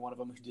Fisher being one of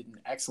them, who did an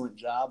excellent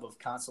job of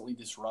constantly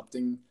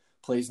disrupting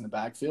plays in the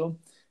backfield.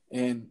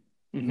 And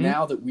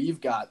now that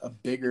we've got a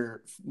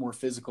bigger, more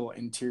physical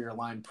interior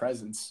line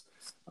presence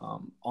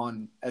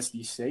on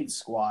SD State's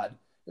squad,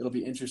 it'll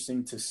be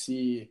interesting to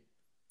see.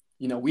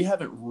 We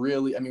haven't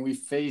really – I mean, we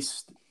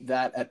faced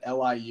that at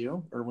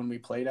LIU or when we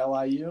played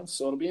LIU.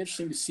 So it'll be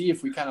interesting to see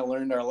if we kind of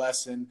learned our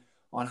lesson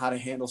on how to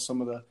handle some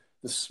of the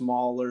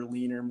smaller,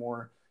 leaner,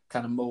 more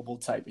kind of mobile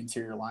type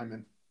interior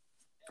linemen.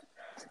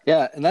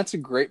 Yeah, and that's a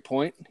great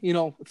point.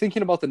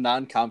 Thinking about the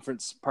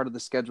non-conference part of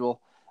the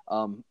schedule,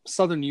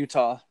 Southern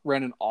Utah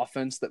ran an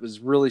offense that was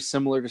really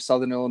similar to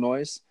Southern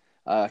Illinois,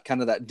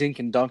 kind of that dink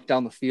and dunk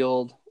down the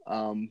field.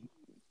 And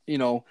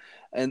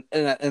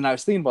I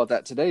was thinking about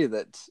that today,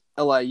 that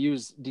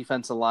LIU's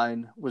defensive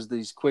line was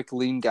these quick,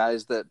 lean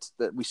guys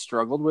that we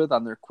struggled with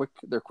on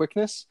their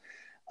quickness.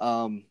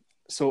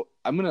 So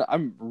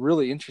I'm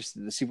really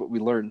interested to see what we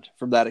learned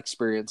from that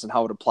experience and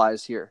how it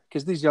applies here,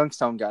 because these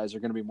Youngstown guys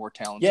are going to be more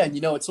talented. Yeah,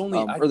 and it's only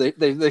or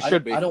they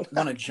should be. I don't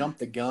want to jump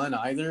the gun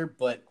either,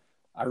 but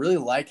I really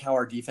like how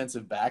our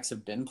defensive backs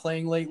have been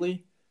playing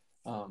lately.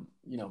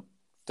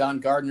 Don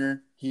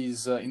Gardner,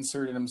 he's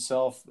inserted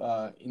himself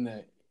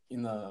into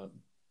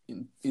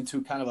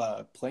kind of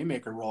a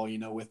playmaker role.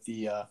 With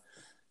the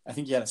I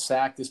think he had a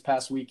sack this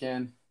past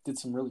weekend. Did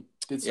some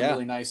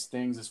really nice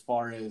things as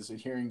far as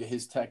adhering to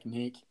his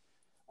technique.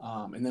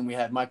 And then we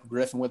had Michael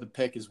Griffin with a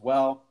pick as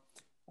well.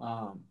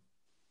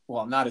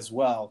 Well, not as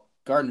well.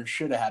 Gardner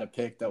should have had a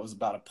pick that was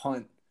about a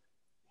punt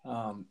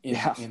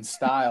in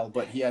style,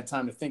 but he had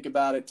time to think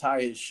about it,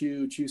 tie his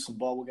shoe, chew some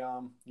bubble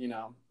gum,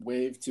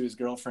 wave to his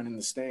girlfriend in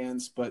the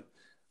stands. But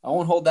I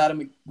won't hold that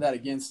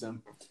against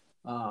him,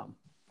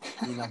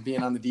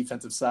 being on the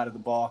defensive side of the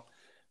ball.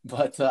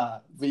 But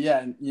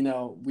yeah,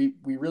 we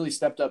really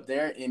stepped up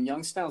there. And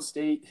Youngstown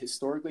State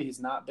historically has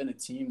not been a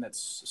team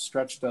that's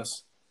stretched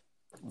us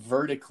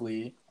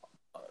vertically,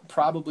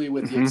 probably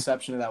with the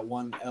exception of that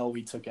one L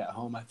we took at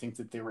home. I think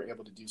that they were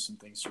able to do some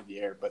things through the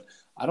air, but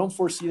I don't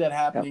foresee that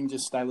happening.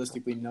 Just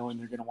stylistically knowing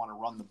they're going to want to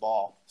run the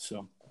ball.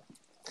 So,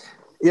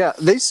 yeah,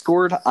 they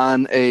scored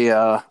on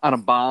a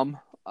bomb.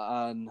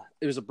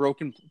 It was a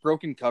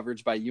broken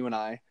coverage by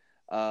UNI.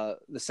 The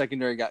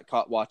secondary got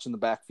caught watching the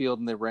backfield,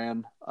 and they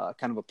ran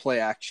kind of a play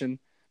action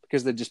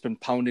because they'd just been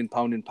pounding,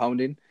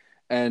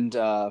 and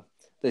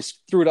they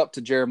threw it up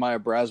to Jeremiah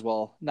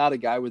Braswell, not a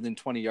guy within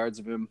 20 yards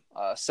of him,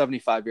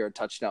 75-yard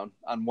touchdown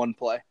on one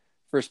play,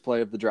 first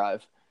play of the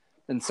drive.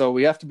 And so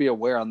we have to be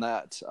aware on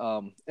that.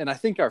 And I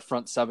think our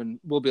front seven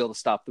will be able to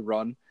stop the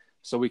run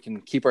so we can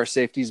keep our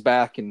safeties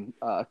back and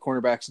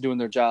cornerbacks doing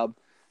their job.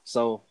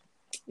 So,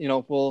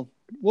 we'll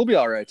be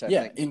all right, I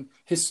think. And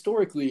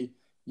historically,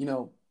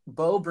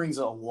 Bo brings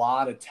a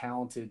lot of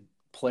talented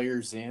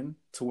players in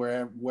to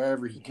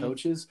wherever he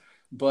coaches.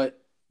 But,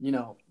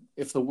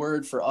 if the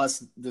word for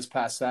us this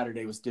past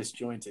Saturday was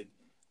disjointed,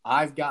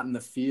 I've gotten the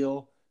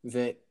feel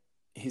that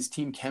his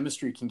team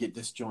chemistry can get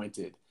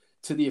disjointed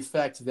to the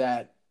effect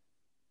that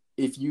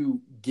if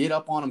you get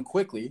up on them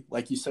quickly,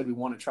 like you said we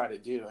want to try to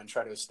do and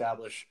try to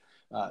establish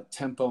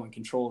tempo and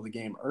control of the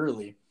game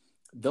early,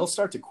 they'll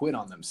start to quit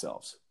on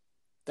themselves.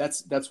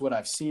 That's what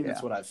I've seen.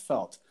 That's what I've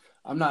felt.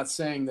 I'm not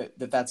saying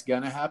that's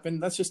going to happen.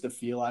 That's just a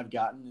feel I've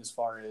gotten as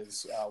far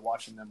as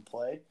watching them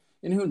play.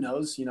 And who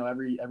knows,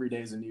 every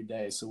day is a new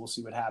day. So we'll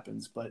see what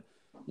happens. But,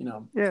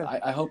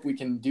 I hope we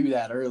can do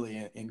that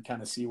early and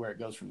kind of see where it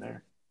goes from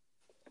there.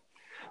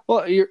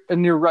 Well,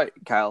 you're right,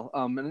 Kyle.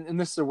 And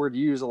this is a word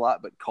you use a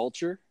lot, but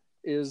culture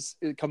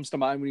it comes to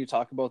mind when you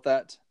talk about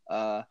that.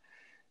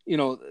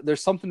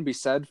 There's something to be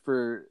said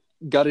for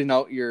gutting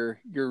out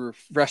your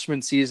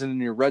freshman season and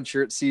your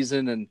redshirt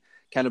season and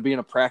kind of being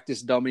a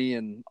practice dummy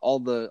and all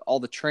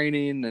the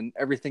training and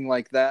everything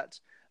like that.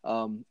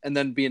 And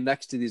then being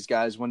next to these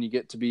guys when you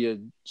get to be a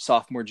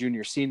sophomore,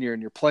 junior, senior,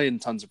 and you're playing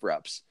tons of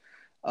reps.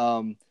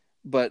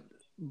 But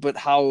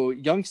how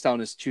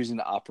Youngstown is choosing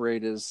to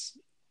operate is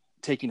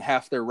taking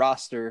half their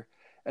roster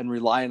and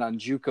relying on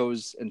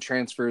JUCOs and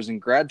transfers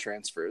and grad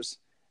transfers.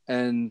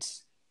 And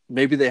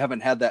maybe they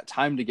haven't had that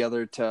time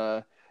together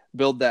to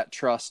build that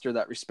trust or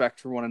that respect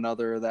for one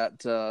another, or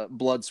that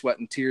blood, sweat,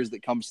 and tears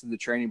that comes through the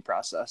training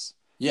process.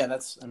 Yeah,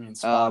 that's,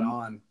 spot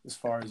on as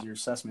far as your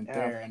assessment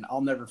there. And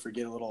I'll never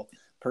forget a little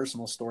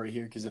personal story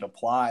here because it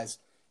applies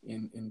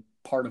in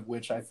part of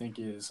which I think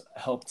is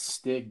helped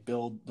Stig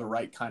build the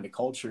right kind of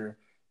culture.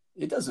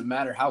 It doesn't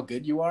matter how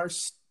good you are.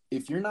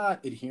 If you're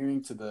not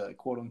adhering to the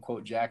quote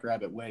unquote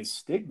Jackrabbit way,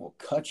 Stig will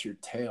cut your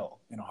tail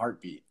in a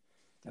heartbeat.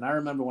 And I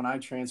remember when I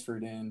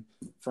transferred in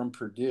from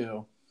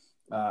Purdue,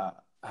 I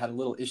had a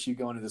little issue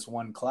going to this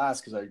one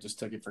class because I just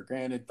took it for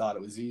granted, thought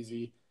it was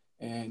easy.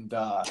 And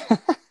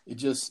it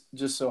just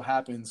so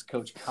happens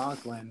Coach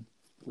Conklin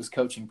was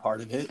coaching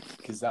part of it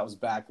because that was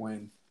back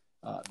when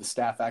the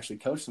staff actually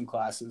coached some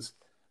classes.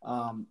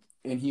 And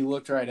he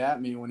looked right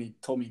at me when he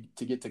told me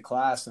to get to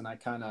class, and I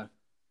kind of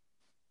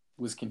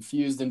was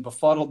confused and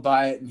befuddled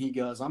by it. And he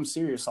goes, "I'm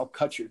serious. I'll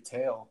cut your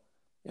tail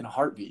in a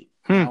heartbeat."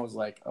 And I was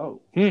like,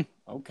 "Oh,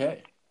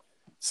 okay."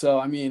 So,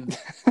 I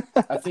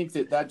think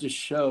that just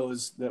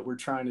shows that we're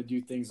trying to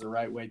do things the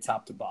right way,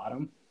 top to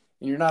bottom.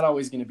 And you're not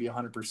always going to be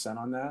 100%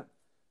 on that.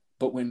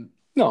 But when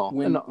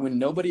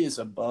nobody is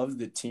above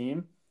the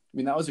team,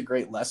 that was a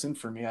great lesson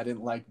for me. I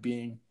didn't like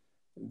being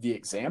the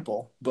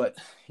example, but,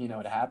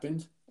 it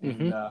happened.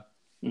 And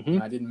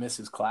I didn't miss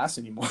his class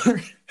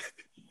anymore.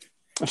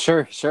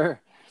 Sure.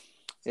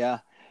 Yeah.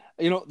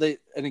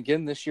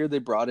 Again, this year they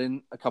brought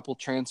in a couple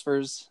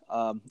transfers,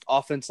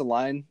 offensive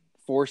line,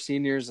 4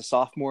 seniors, a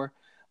sophomore.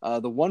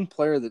 The one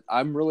player that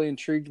I'm really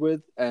intrigued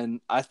with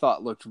and I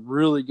thought looked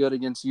really good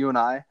against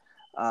UNI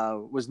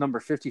was number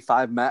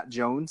 55, Matt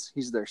Jones.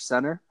 He's their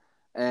center,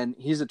 and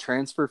he's a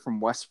transfer from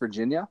West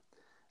Virginia,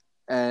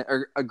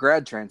 or a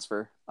grad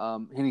transfer.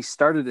 And he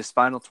started his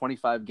final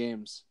 25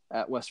 games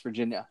at West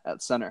Virginia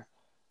at center.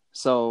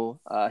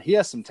 So he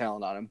has some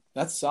talent on him.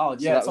 That's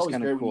solid. Yeah, so it's always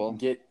great cool when you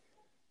can get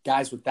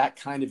guys with that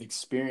kind of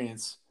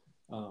experience.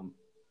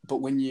 But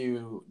when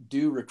you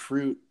do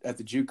recruit at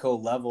the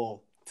JUCO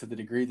level to the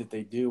degree that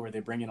they do, where they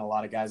bring in a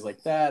lot of guys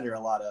like that, or a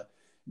lot of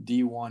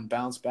D1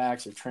 bounce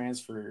backs or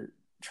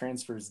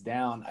transfers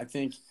down, I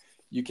think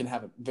you can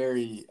have a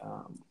very,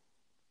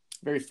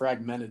 very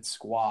fragmented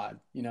squad.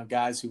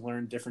 Guys who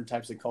learn different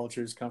types of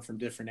cultures, come from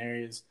different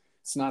areas.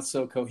 It's not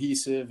so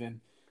cohesive.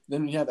 And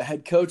then when you have a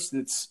head coach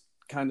that's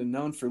kind of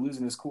known for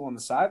losing his cool on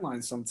the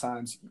sidelines,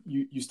 sometimes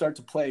you start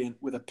to play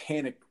with a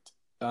panicked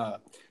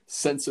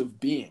sense of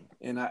being.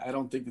 And I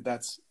don't think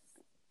that's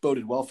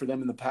boded well for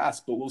them in the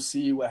past, but we'll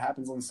see what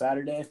happens on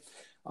Saturday.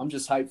 I'm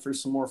just hyped for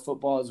some more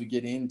football as we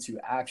get into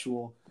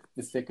actual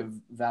the thick of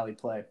Valley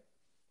play.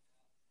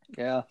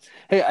 Yeah.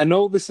 Hey, I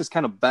know this is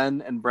kind of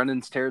Ben and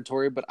Brennan's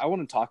territory, but I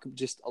want to talk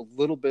just a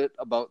little bit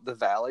about the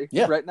Valley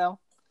right now.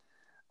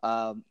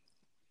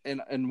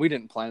 And we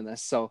didn't plan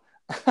this, so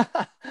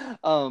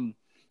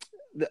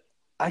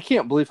I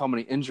can't believe how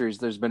many injuries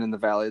there's been in the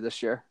Valley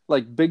this year.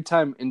 Like big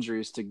time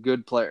injuries to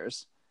good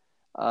players.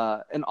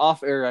 And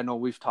off air, I know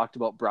we've talked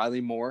about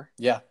Briley Moore.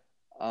 Yeah.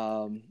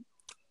 Tight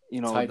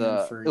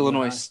the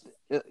Illinois.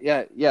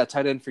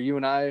 Tight end for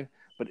UNI.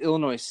 But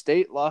Illinois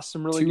State lost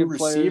some really good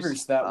players. Two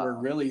receivers that were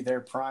really their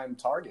prime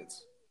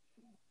targets.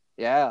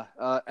 Yeah,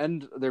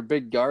 and their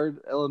big guard,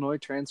 Illinois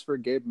transfer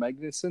Gabe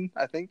Magnuson,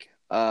 I think.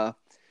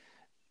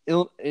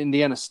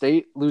 Indiana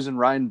State losing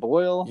Ryan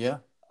Boyle. Yeah.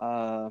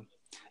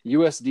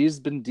 USD's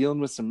been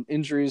dealing with some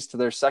injuries to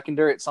their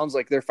secondary. It sounds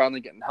like they're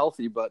finally getting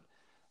healthy, but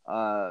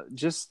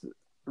just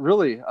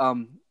really,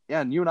 and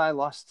UNI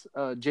lost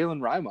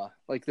Jalen Rima,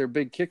 like their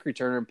big kick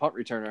returner and punt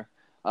returner.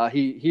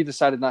 He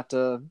decided not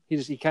to.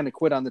 He kind of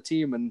quit on the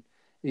team, and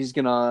he's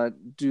gonna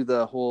do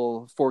the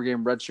whole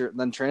 4-game redshirt and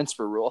then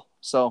transfer rule.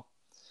 So,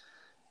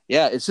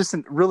 yeah, it's just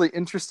a really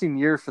interesting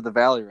year for the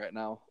Valley right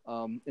now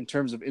in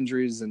terms of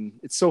injuries, and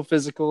it's so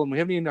physical, and we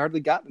haven't even hardly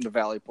gotten into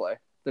Valley play.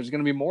 There's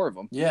going to be more of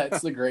them. Yeah, it's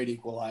the great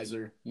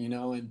equalizer,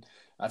 and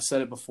I've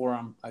said it before,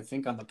 I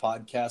think on the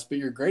podcast, but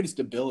your greatest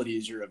ability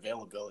is your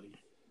availability.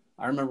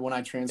 I remember when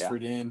I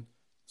transferred in,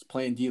 was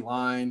playing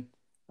D-line,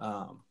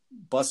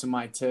 busting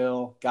my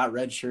tail, got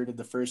redshirted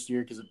the first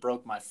year because it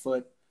broke my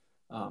foot.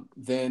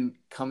 Then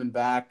coming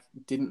back,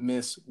 didn't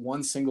miss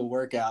one single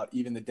workout,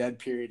 even the dead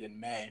period in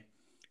May,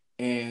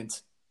 and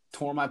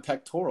tore my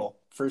pectoral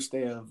first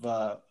day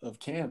of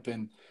camp.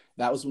 And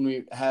that was when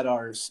we had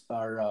our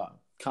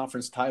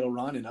conference title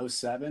run in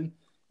 2007.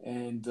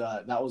 And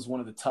that was one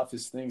of the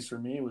toughest things for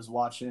me, was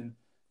watching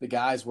the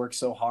guys work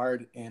so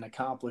hard and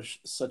accomplish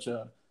such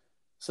a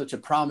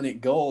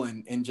prominent goal,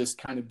 and just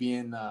kind of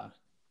being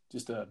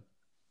just a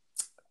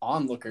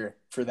onlooker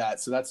for that.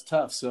 So that's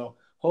tough. So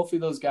hopefully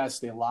those guys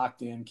stay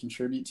locked in,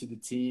 contribute to the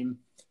team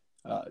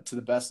to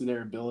the best of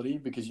their ability,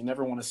 because you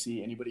never want to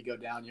see anybody go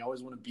down. You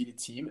always want to beat a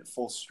team at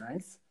full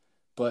strength,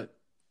 but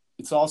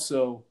it's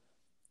also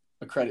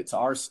a credit to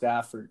our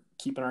staff for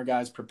keeping our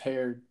guys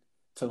prepared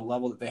to the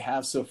level that they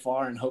have so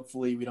far. And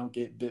hopefully we don't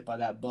get bit by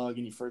that bug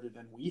any further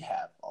than we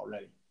have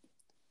already.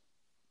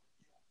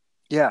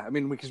 Yeah, I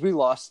mean, because we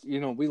lost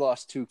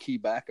two key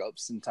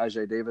backups in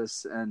Tajay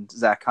Davis and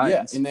Zach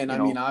Hines. Yeah, and then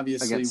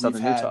obviously we've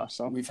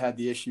had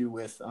the issue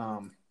with a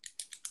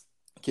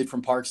kid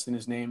from Parkston.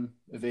 His name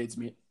evades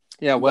me.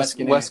 Yeah, Wes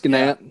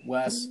Gannett. Yeah,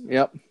 Wes.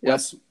 Yep.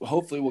 Wes.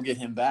 Hopefully we'll get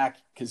him back,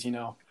 because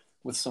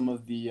with some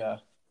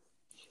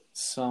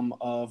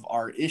of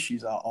our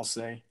issues, I'll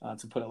say,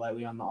 to put it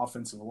lightly, on the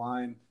offensive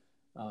line,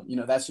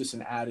 that's just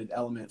an added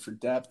element for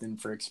depth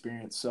and for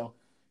experience. So.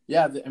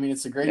 Yeah,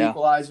 it's a great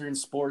equalizer in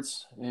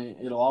sports, and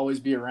it'll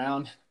always be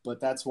around. But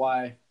that's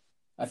why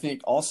I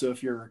think also,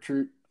 if you're a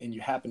recruit and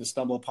you happen to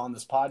stumble upon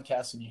this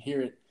podcast and you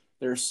hear it,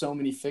 there are so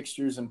many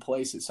fixtures in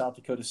place at South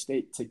Dakota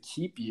State to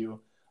keep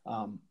you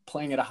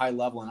playing at a high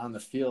level and on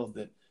the field,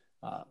 that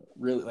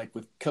really, like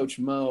with Coach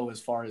Mo, as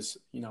far as,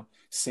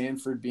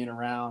 Sanford being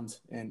around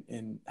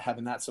and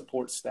having that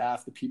support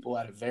staff, the people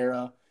at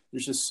Avera,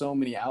 there's just so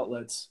many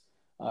outlets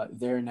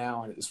there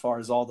now, as far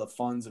as all the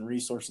funds and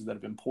resources that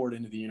have been poured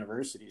into the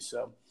university.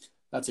 So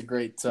that's a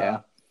great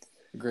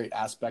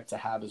aspect to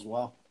have as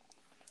well.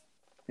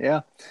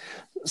 Yeah.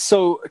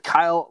 So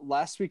Kyle,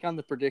 last week on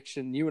the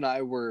prediction, you and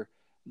I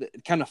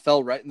it kind of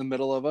fell right in the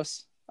middle of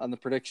us on the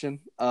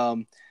prediction.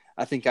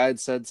 I think I had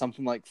said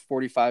something like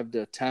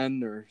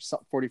 45-10 or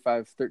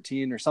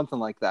 45-13 or something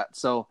like that.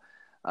 So,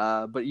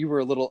 but you were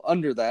a little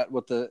under that,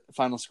 what the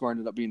final score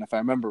ended up being, if I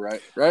remember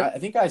right? I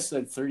think I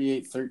said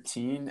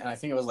 38-13, and I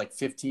think it was like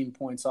 15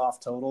 points off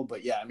total.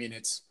 But yeah,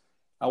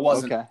 I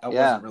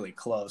wasn't really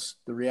close.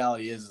 The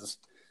reality is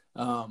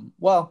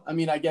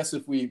I guess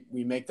if we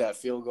make that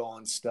field goal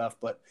and stuff,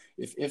 but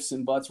if ifs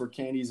and buts were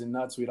candies and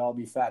nuts, we'd all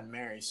be fat and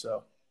merry.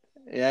 So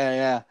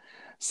yeah.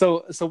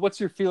 So what's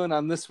your feeling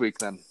on this week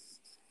then?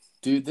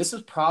 Dude, this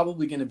is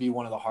probably going to be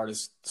one of the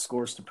hardest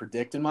scores to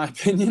predict, in my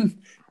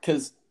opinion,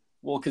 because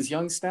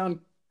Youngstown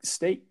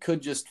State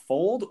could just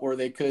fold, or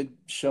they could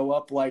show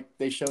up like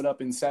they showed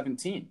up in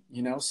 17,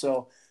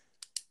 So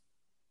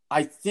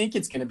I think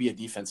it's going to be a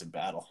defensive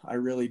battle. I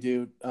really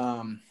do.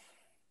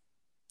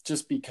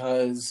 Just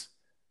because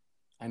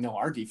I know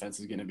our defense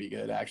is going to be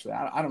good, actually.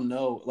 I don't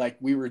know. Like,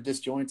 we were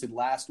disjointed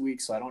last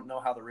week, so I don't know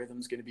how the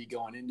rhythm's going to be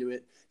going into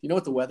it. You know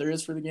what the weather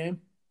is for the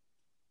game?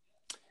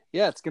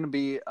 Yeah, it's going to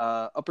be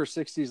upper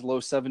 60s, low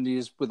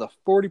 70s with a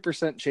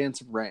 40% chance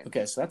of rain.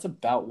 Okay, so that's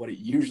about what it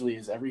usually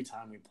is every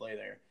time we play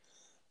there.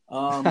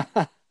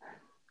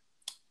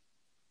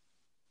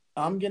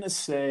 I'm going to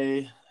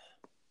say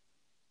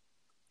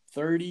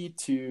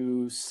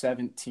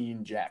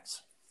 30-17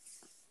 Jacks.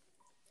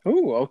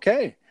 Ooh,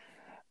 okay.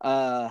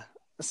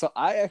 So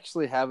I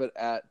actually have it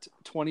at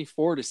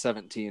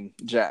 24-17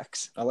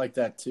 Jacks. I like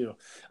that too.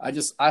 I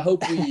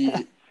hope we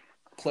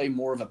play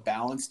more of a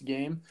balanced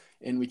game,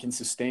 and we can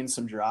sustain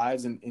some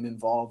drives and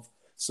involve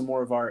some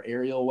more of our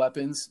aerial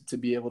weapons to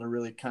be able to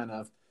really kind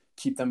of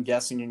keep them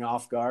guessing and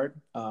off guard.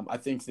 I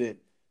think that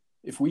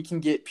if we can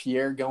get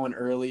Pierre going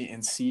early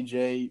and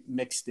CJ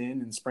mixed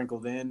in and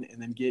sprinkled in,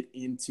 and then get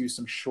into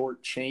some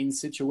short chain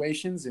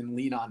situations and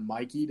lean on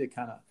Mikey to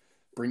kind of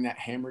bring that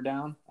hammer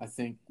down, I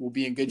think we'll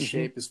be in good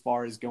shape as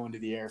far as going to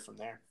the air from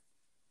there.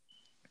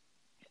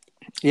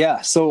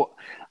 Yeah. So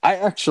I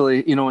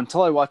actually,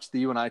 until I watched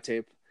the UNI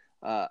tape,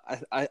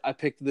 I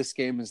picked this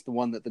game as the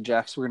one that the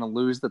Jacks were going to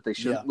lose, that they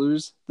shouldn't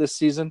lose this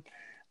season.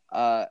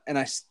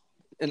 And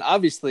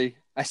obviously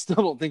I still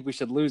don't think we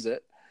should lose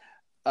it.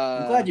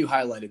 I'm glad you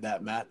highlighted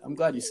that, Matt. I'm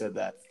glad you said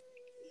that.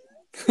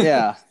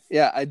 Yeah.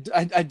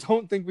 I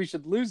don't think we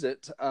should lose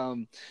it.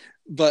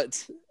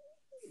 But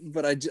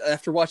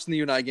after watching the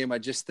UNI game, I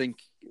just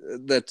think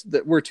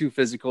that we're too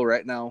physical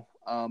right now.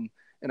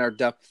 And our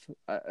depth,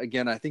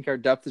 again, I think our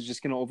depth is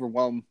just going to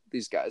overwhelm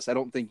these guys. I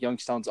don't think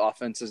Youngstown's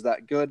offense is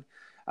that good.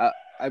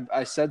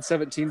 I said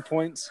 17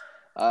 points.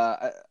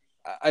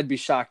 I'd be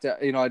shocked.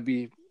 I'd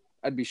be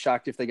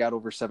shocked if they got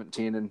over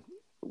 17, and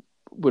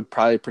would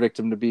probably predict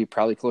them to be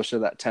probably closer to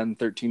that 10,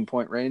 13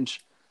 point range.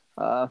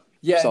 And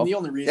the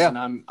only reason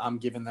I'm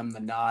giving them the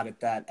nod at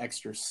that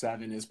extra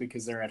 7 is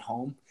because they're at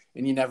home,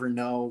 and you never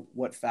know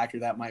what factor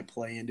that might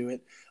play into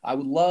it. I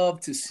would love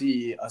to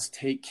see us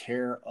take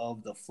care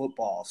of the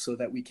football so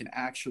that we can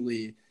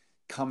actually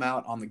come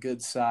out on the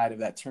good side of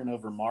that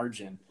turnover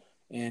margin.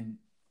 And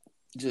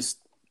just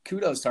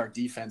kudos to our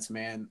defense,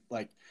 man.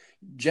 Like,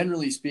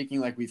 generally speaking,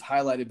 like we've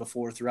highlighted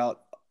before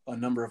throughout a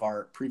number of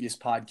our previous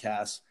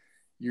podcasts,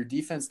 your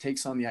defense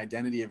takes on the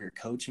identity of your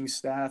coaching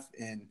staff.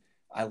 And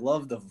I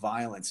love the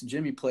violence.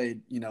 Jimmy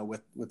played,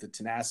 with the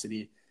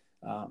tenacity,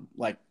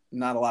 like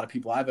not a lot of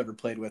people I've ever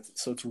played with.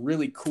 So it's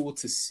really cool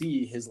to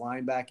see his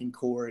linebacking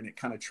core, and it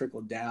kind of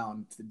trickled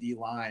down to the D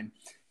line,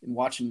 and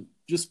watching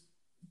just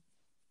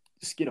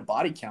get a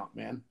body count,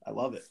 man. I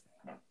love it.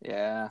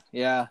 Yeah.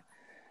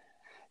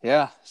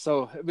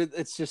 So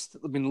it's just,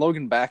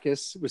 Logan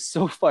Backus was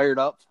so fired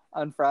up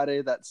on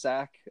Friday, that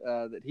sack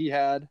that he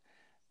had.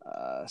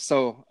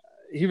 So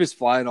he was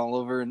flying all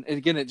over. And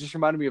again, it just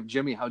reminded me of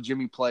Jimmy, how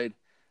Jimmy played.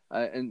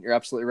 And you're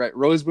absolutely right.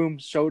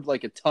 Roseboom showed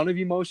like a ton of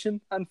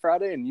emotion on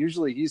Friday, and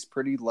usually he's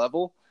pretty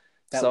level.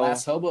 That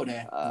last hobo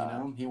day,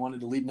 he wanted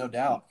to lead, no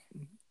doubt.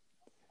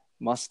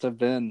 Must have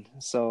been.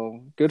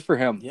 So good for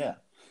him. Yeah.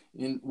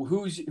 And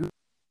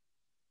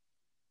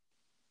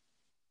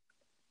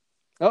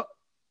Oh,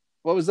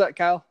 what was that,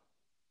 Kyle?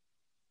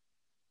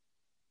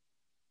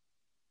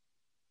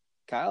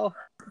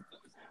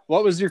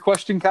 What was your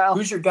question, Kyle?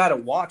 Who's your guy to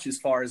watch as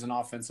far as an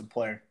offensive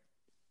player?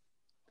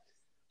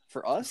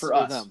 For us? For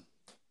us. Them?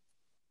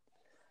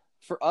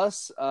 For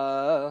us,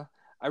 I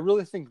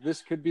really think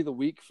this could be the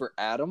week for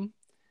Adam.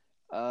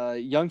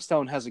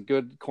 Youngstown has a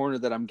good corner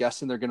that I'm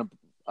guessing they're going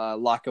to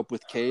lock up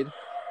with Cade.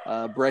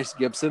 Bryce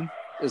Gibson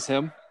is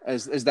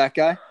that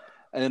guy.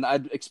 And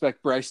I'd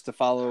expect Bryce to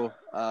follow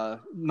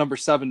number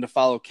 7 to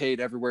follow Cade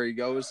everywhere he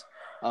goes.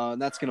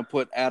 And that's going to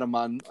put Adam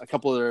on a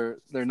couple of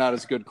their not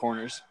as good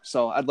corners.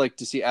 So I'd like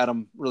to see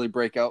Adam really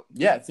break out.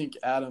 Yeah, I think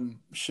Adam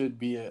should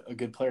be a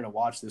good player to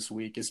watch this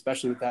week,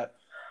 especially with that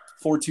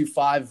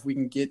 4-2-5. We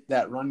can get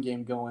that run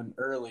game going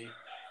early.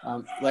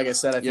 Like I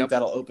said, I think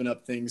that'll open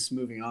up things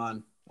moving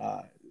on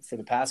for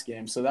the pass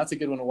game. So that's a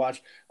good one to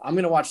watch. I'm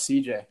going to watch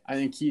CJ. I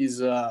think he's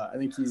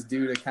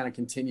due to kind of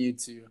continue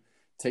to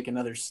take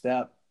another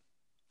step.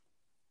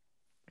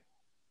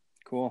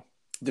 Cool.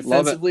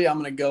 Defensively, I'm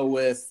going to go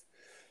with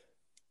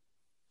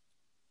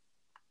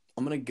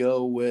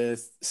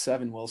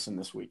Sevin Wilson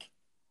this week.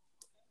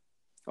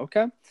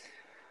 Okay.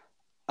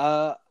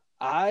 I'm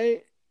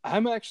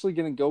actually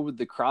going to go with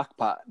the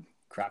Crock-Pot.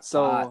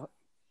 So,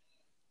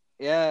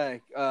 yeah,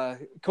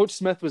 Coach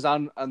Smith was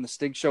on the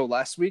Stig show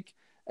last week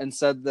and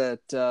said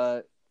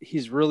that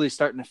he's really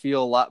starting to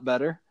feel a lot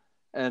better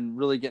and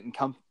really getting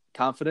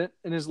confident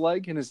in his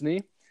leg and his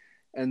knee.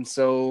 And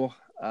so,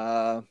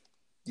 I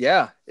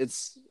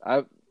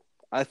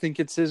think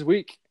it's his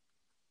week.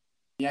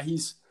 Yeah,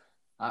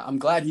 I'm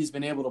glad he's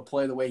been able to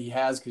play the way he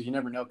has, because you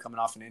never know coming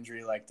off an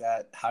injury like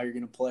that how you're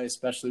going to play,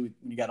 especially when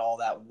you got all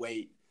that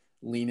weight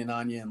leaning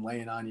on you and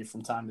laying on you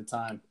from time to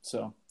time.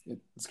 So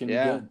it's going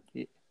to be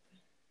good.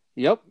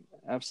 Yep,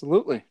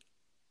 absolutely.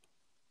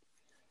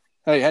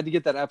 Oh, you had to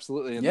get that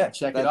absolutely in. Yeah,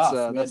 check it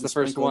off. That's the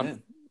first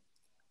one.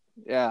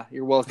 Yeah,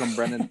 you're welcome,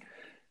 Brendan.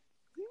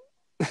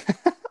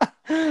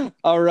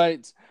 All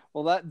right.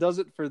 Well, that does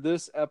it for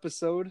this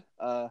episode.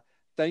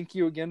 Thank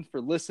you again for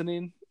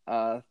listening.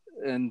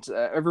 And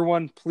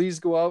everyone,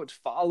 please go out,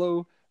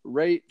 follow,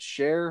 rate,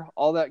 share,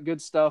 all that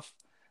good stuff.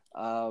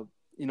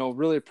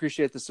 Really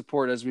appreciate the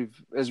support as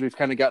we've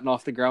kind of gotten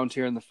off the ground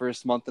here in the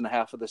first month and a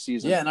half of the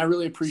season. Yeah, and I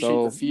really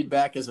appreciate the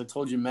feedback. As I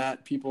told you,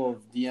 Matt, people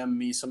have DM'd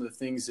me some of the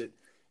things that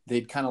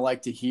they'd kind of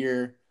like to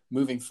hear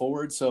moving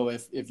forward. So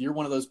if you're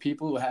one of those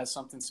people who has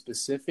something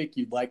specific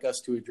you'd like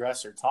us to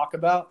address or talk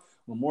about,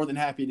 we're more than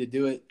happy to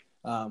do it.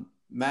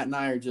 Matt and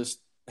I are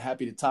just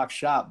happy to talk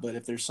shop. But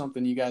if there's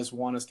something you guys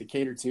want us to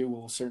cater to,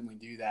 we'll certainly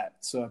do that.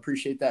 So I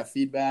appreciate that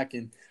feedback,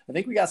 and I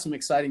think we got some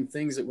exciting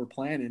things that we're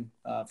planning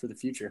for the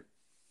future.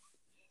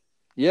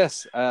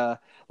 Yes,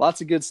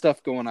 lots of good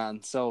stuff going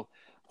on. So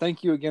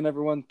thank you again,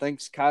 everyone.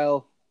 Thanks,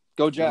 Kyle.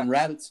 Go Jacks.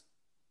 Rabbits.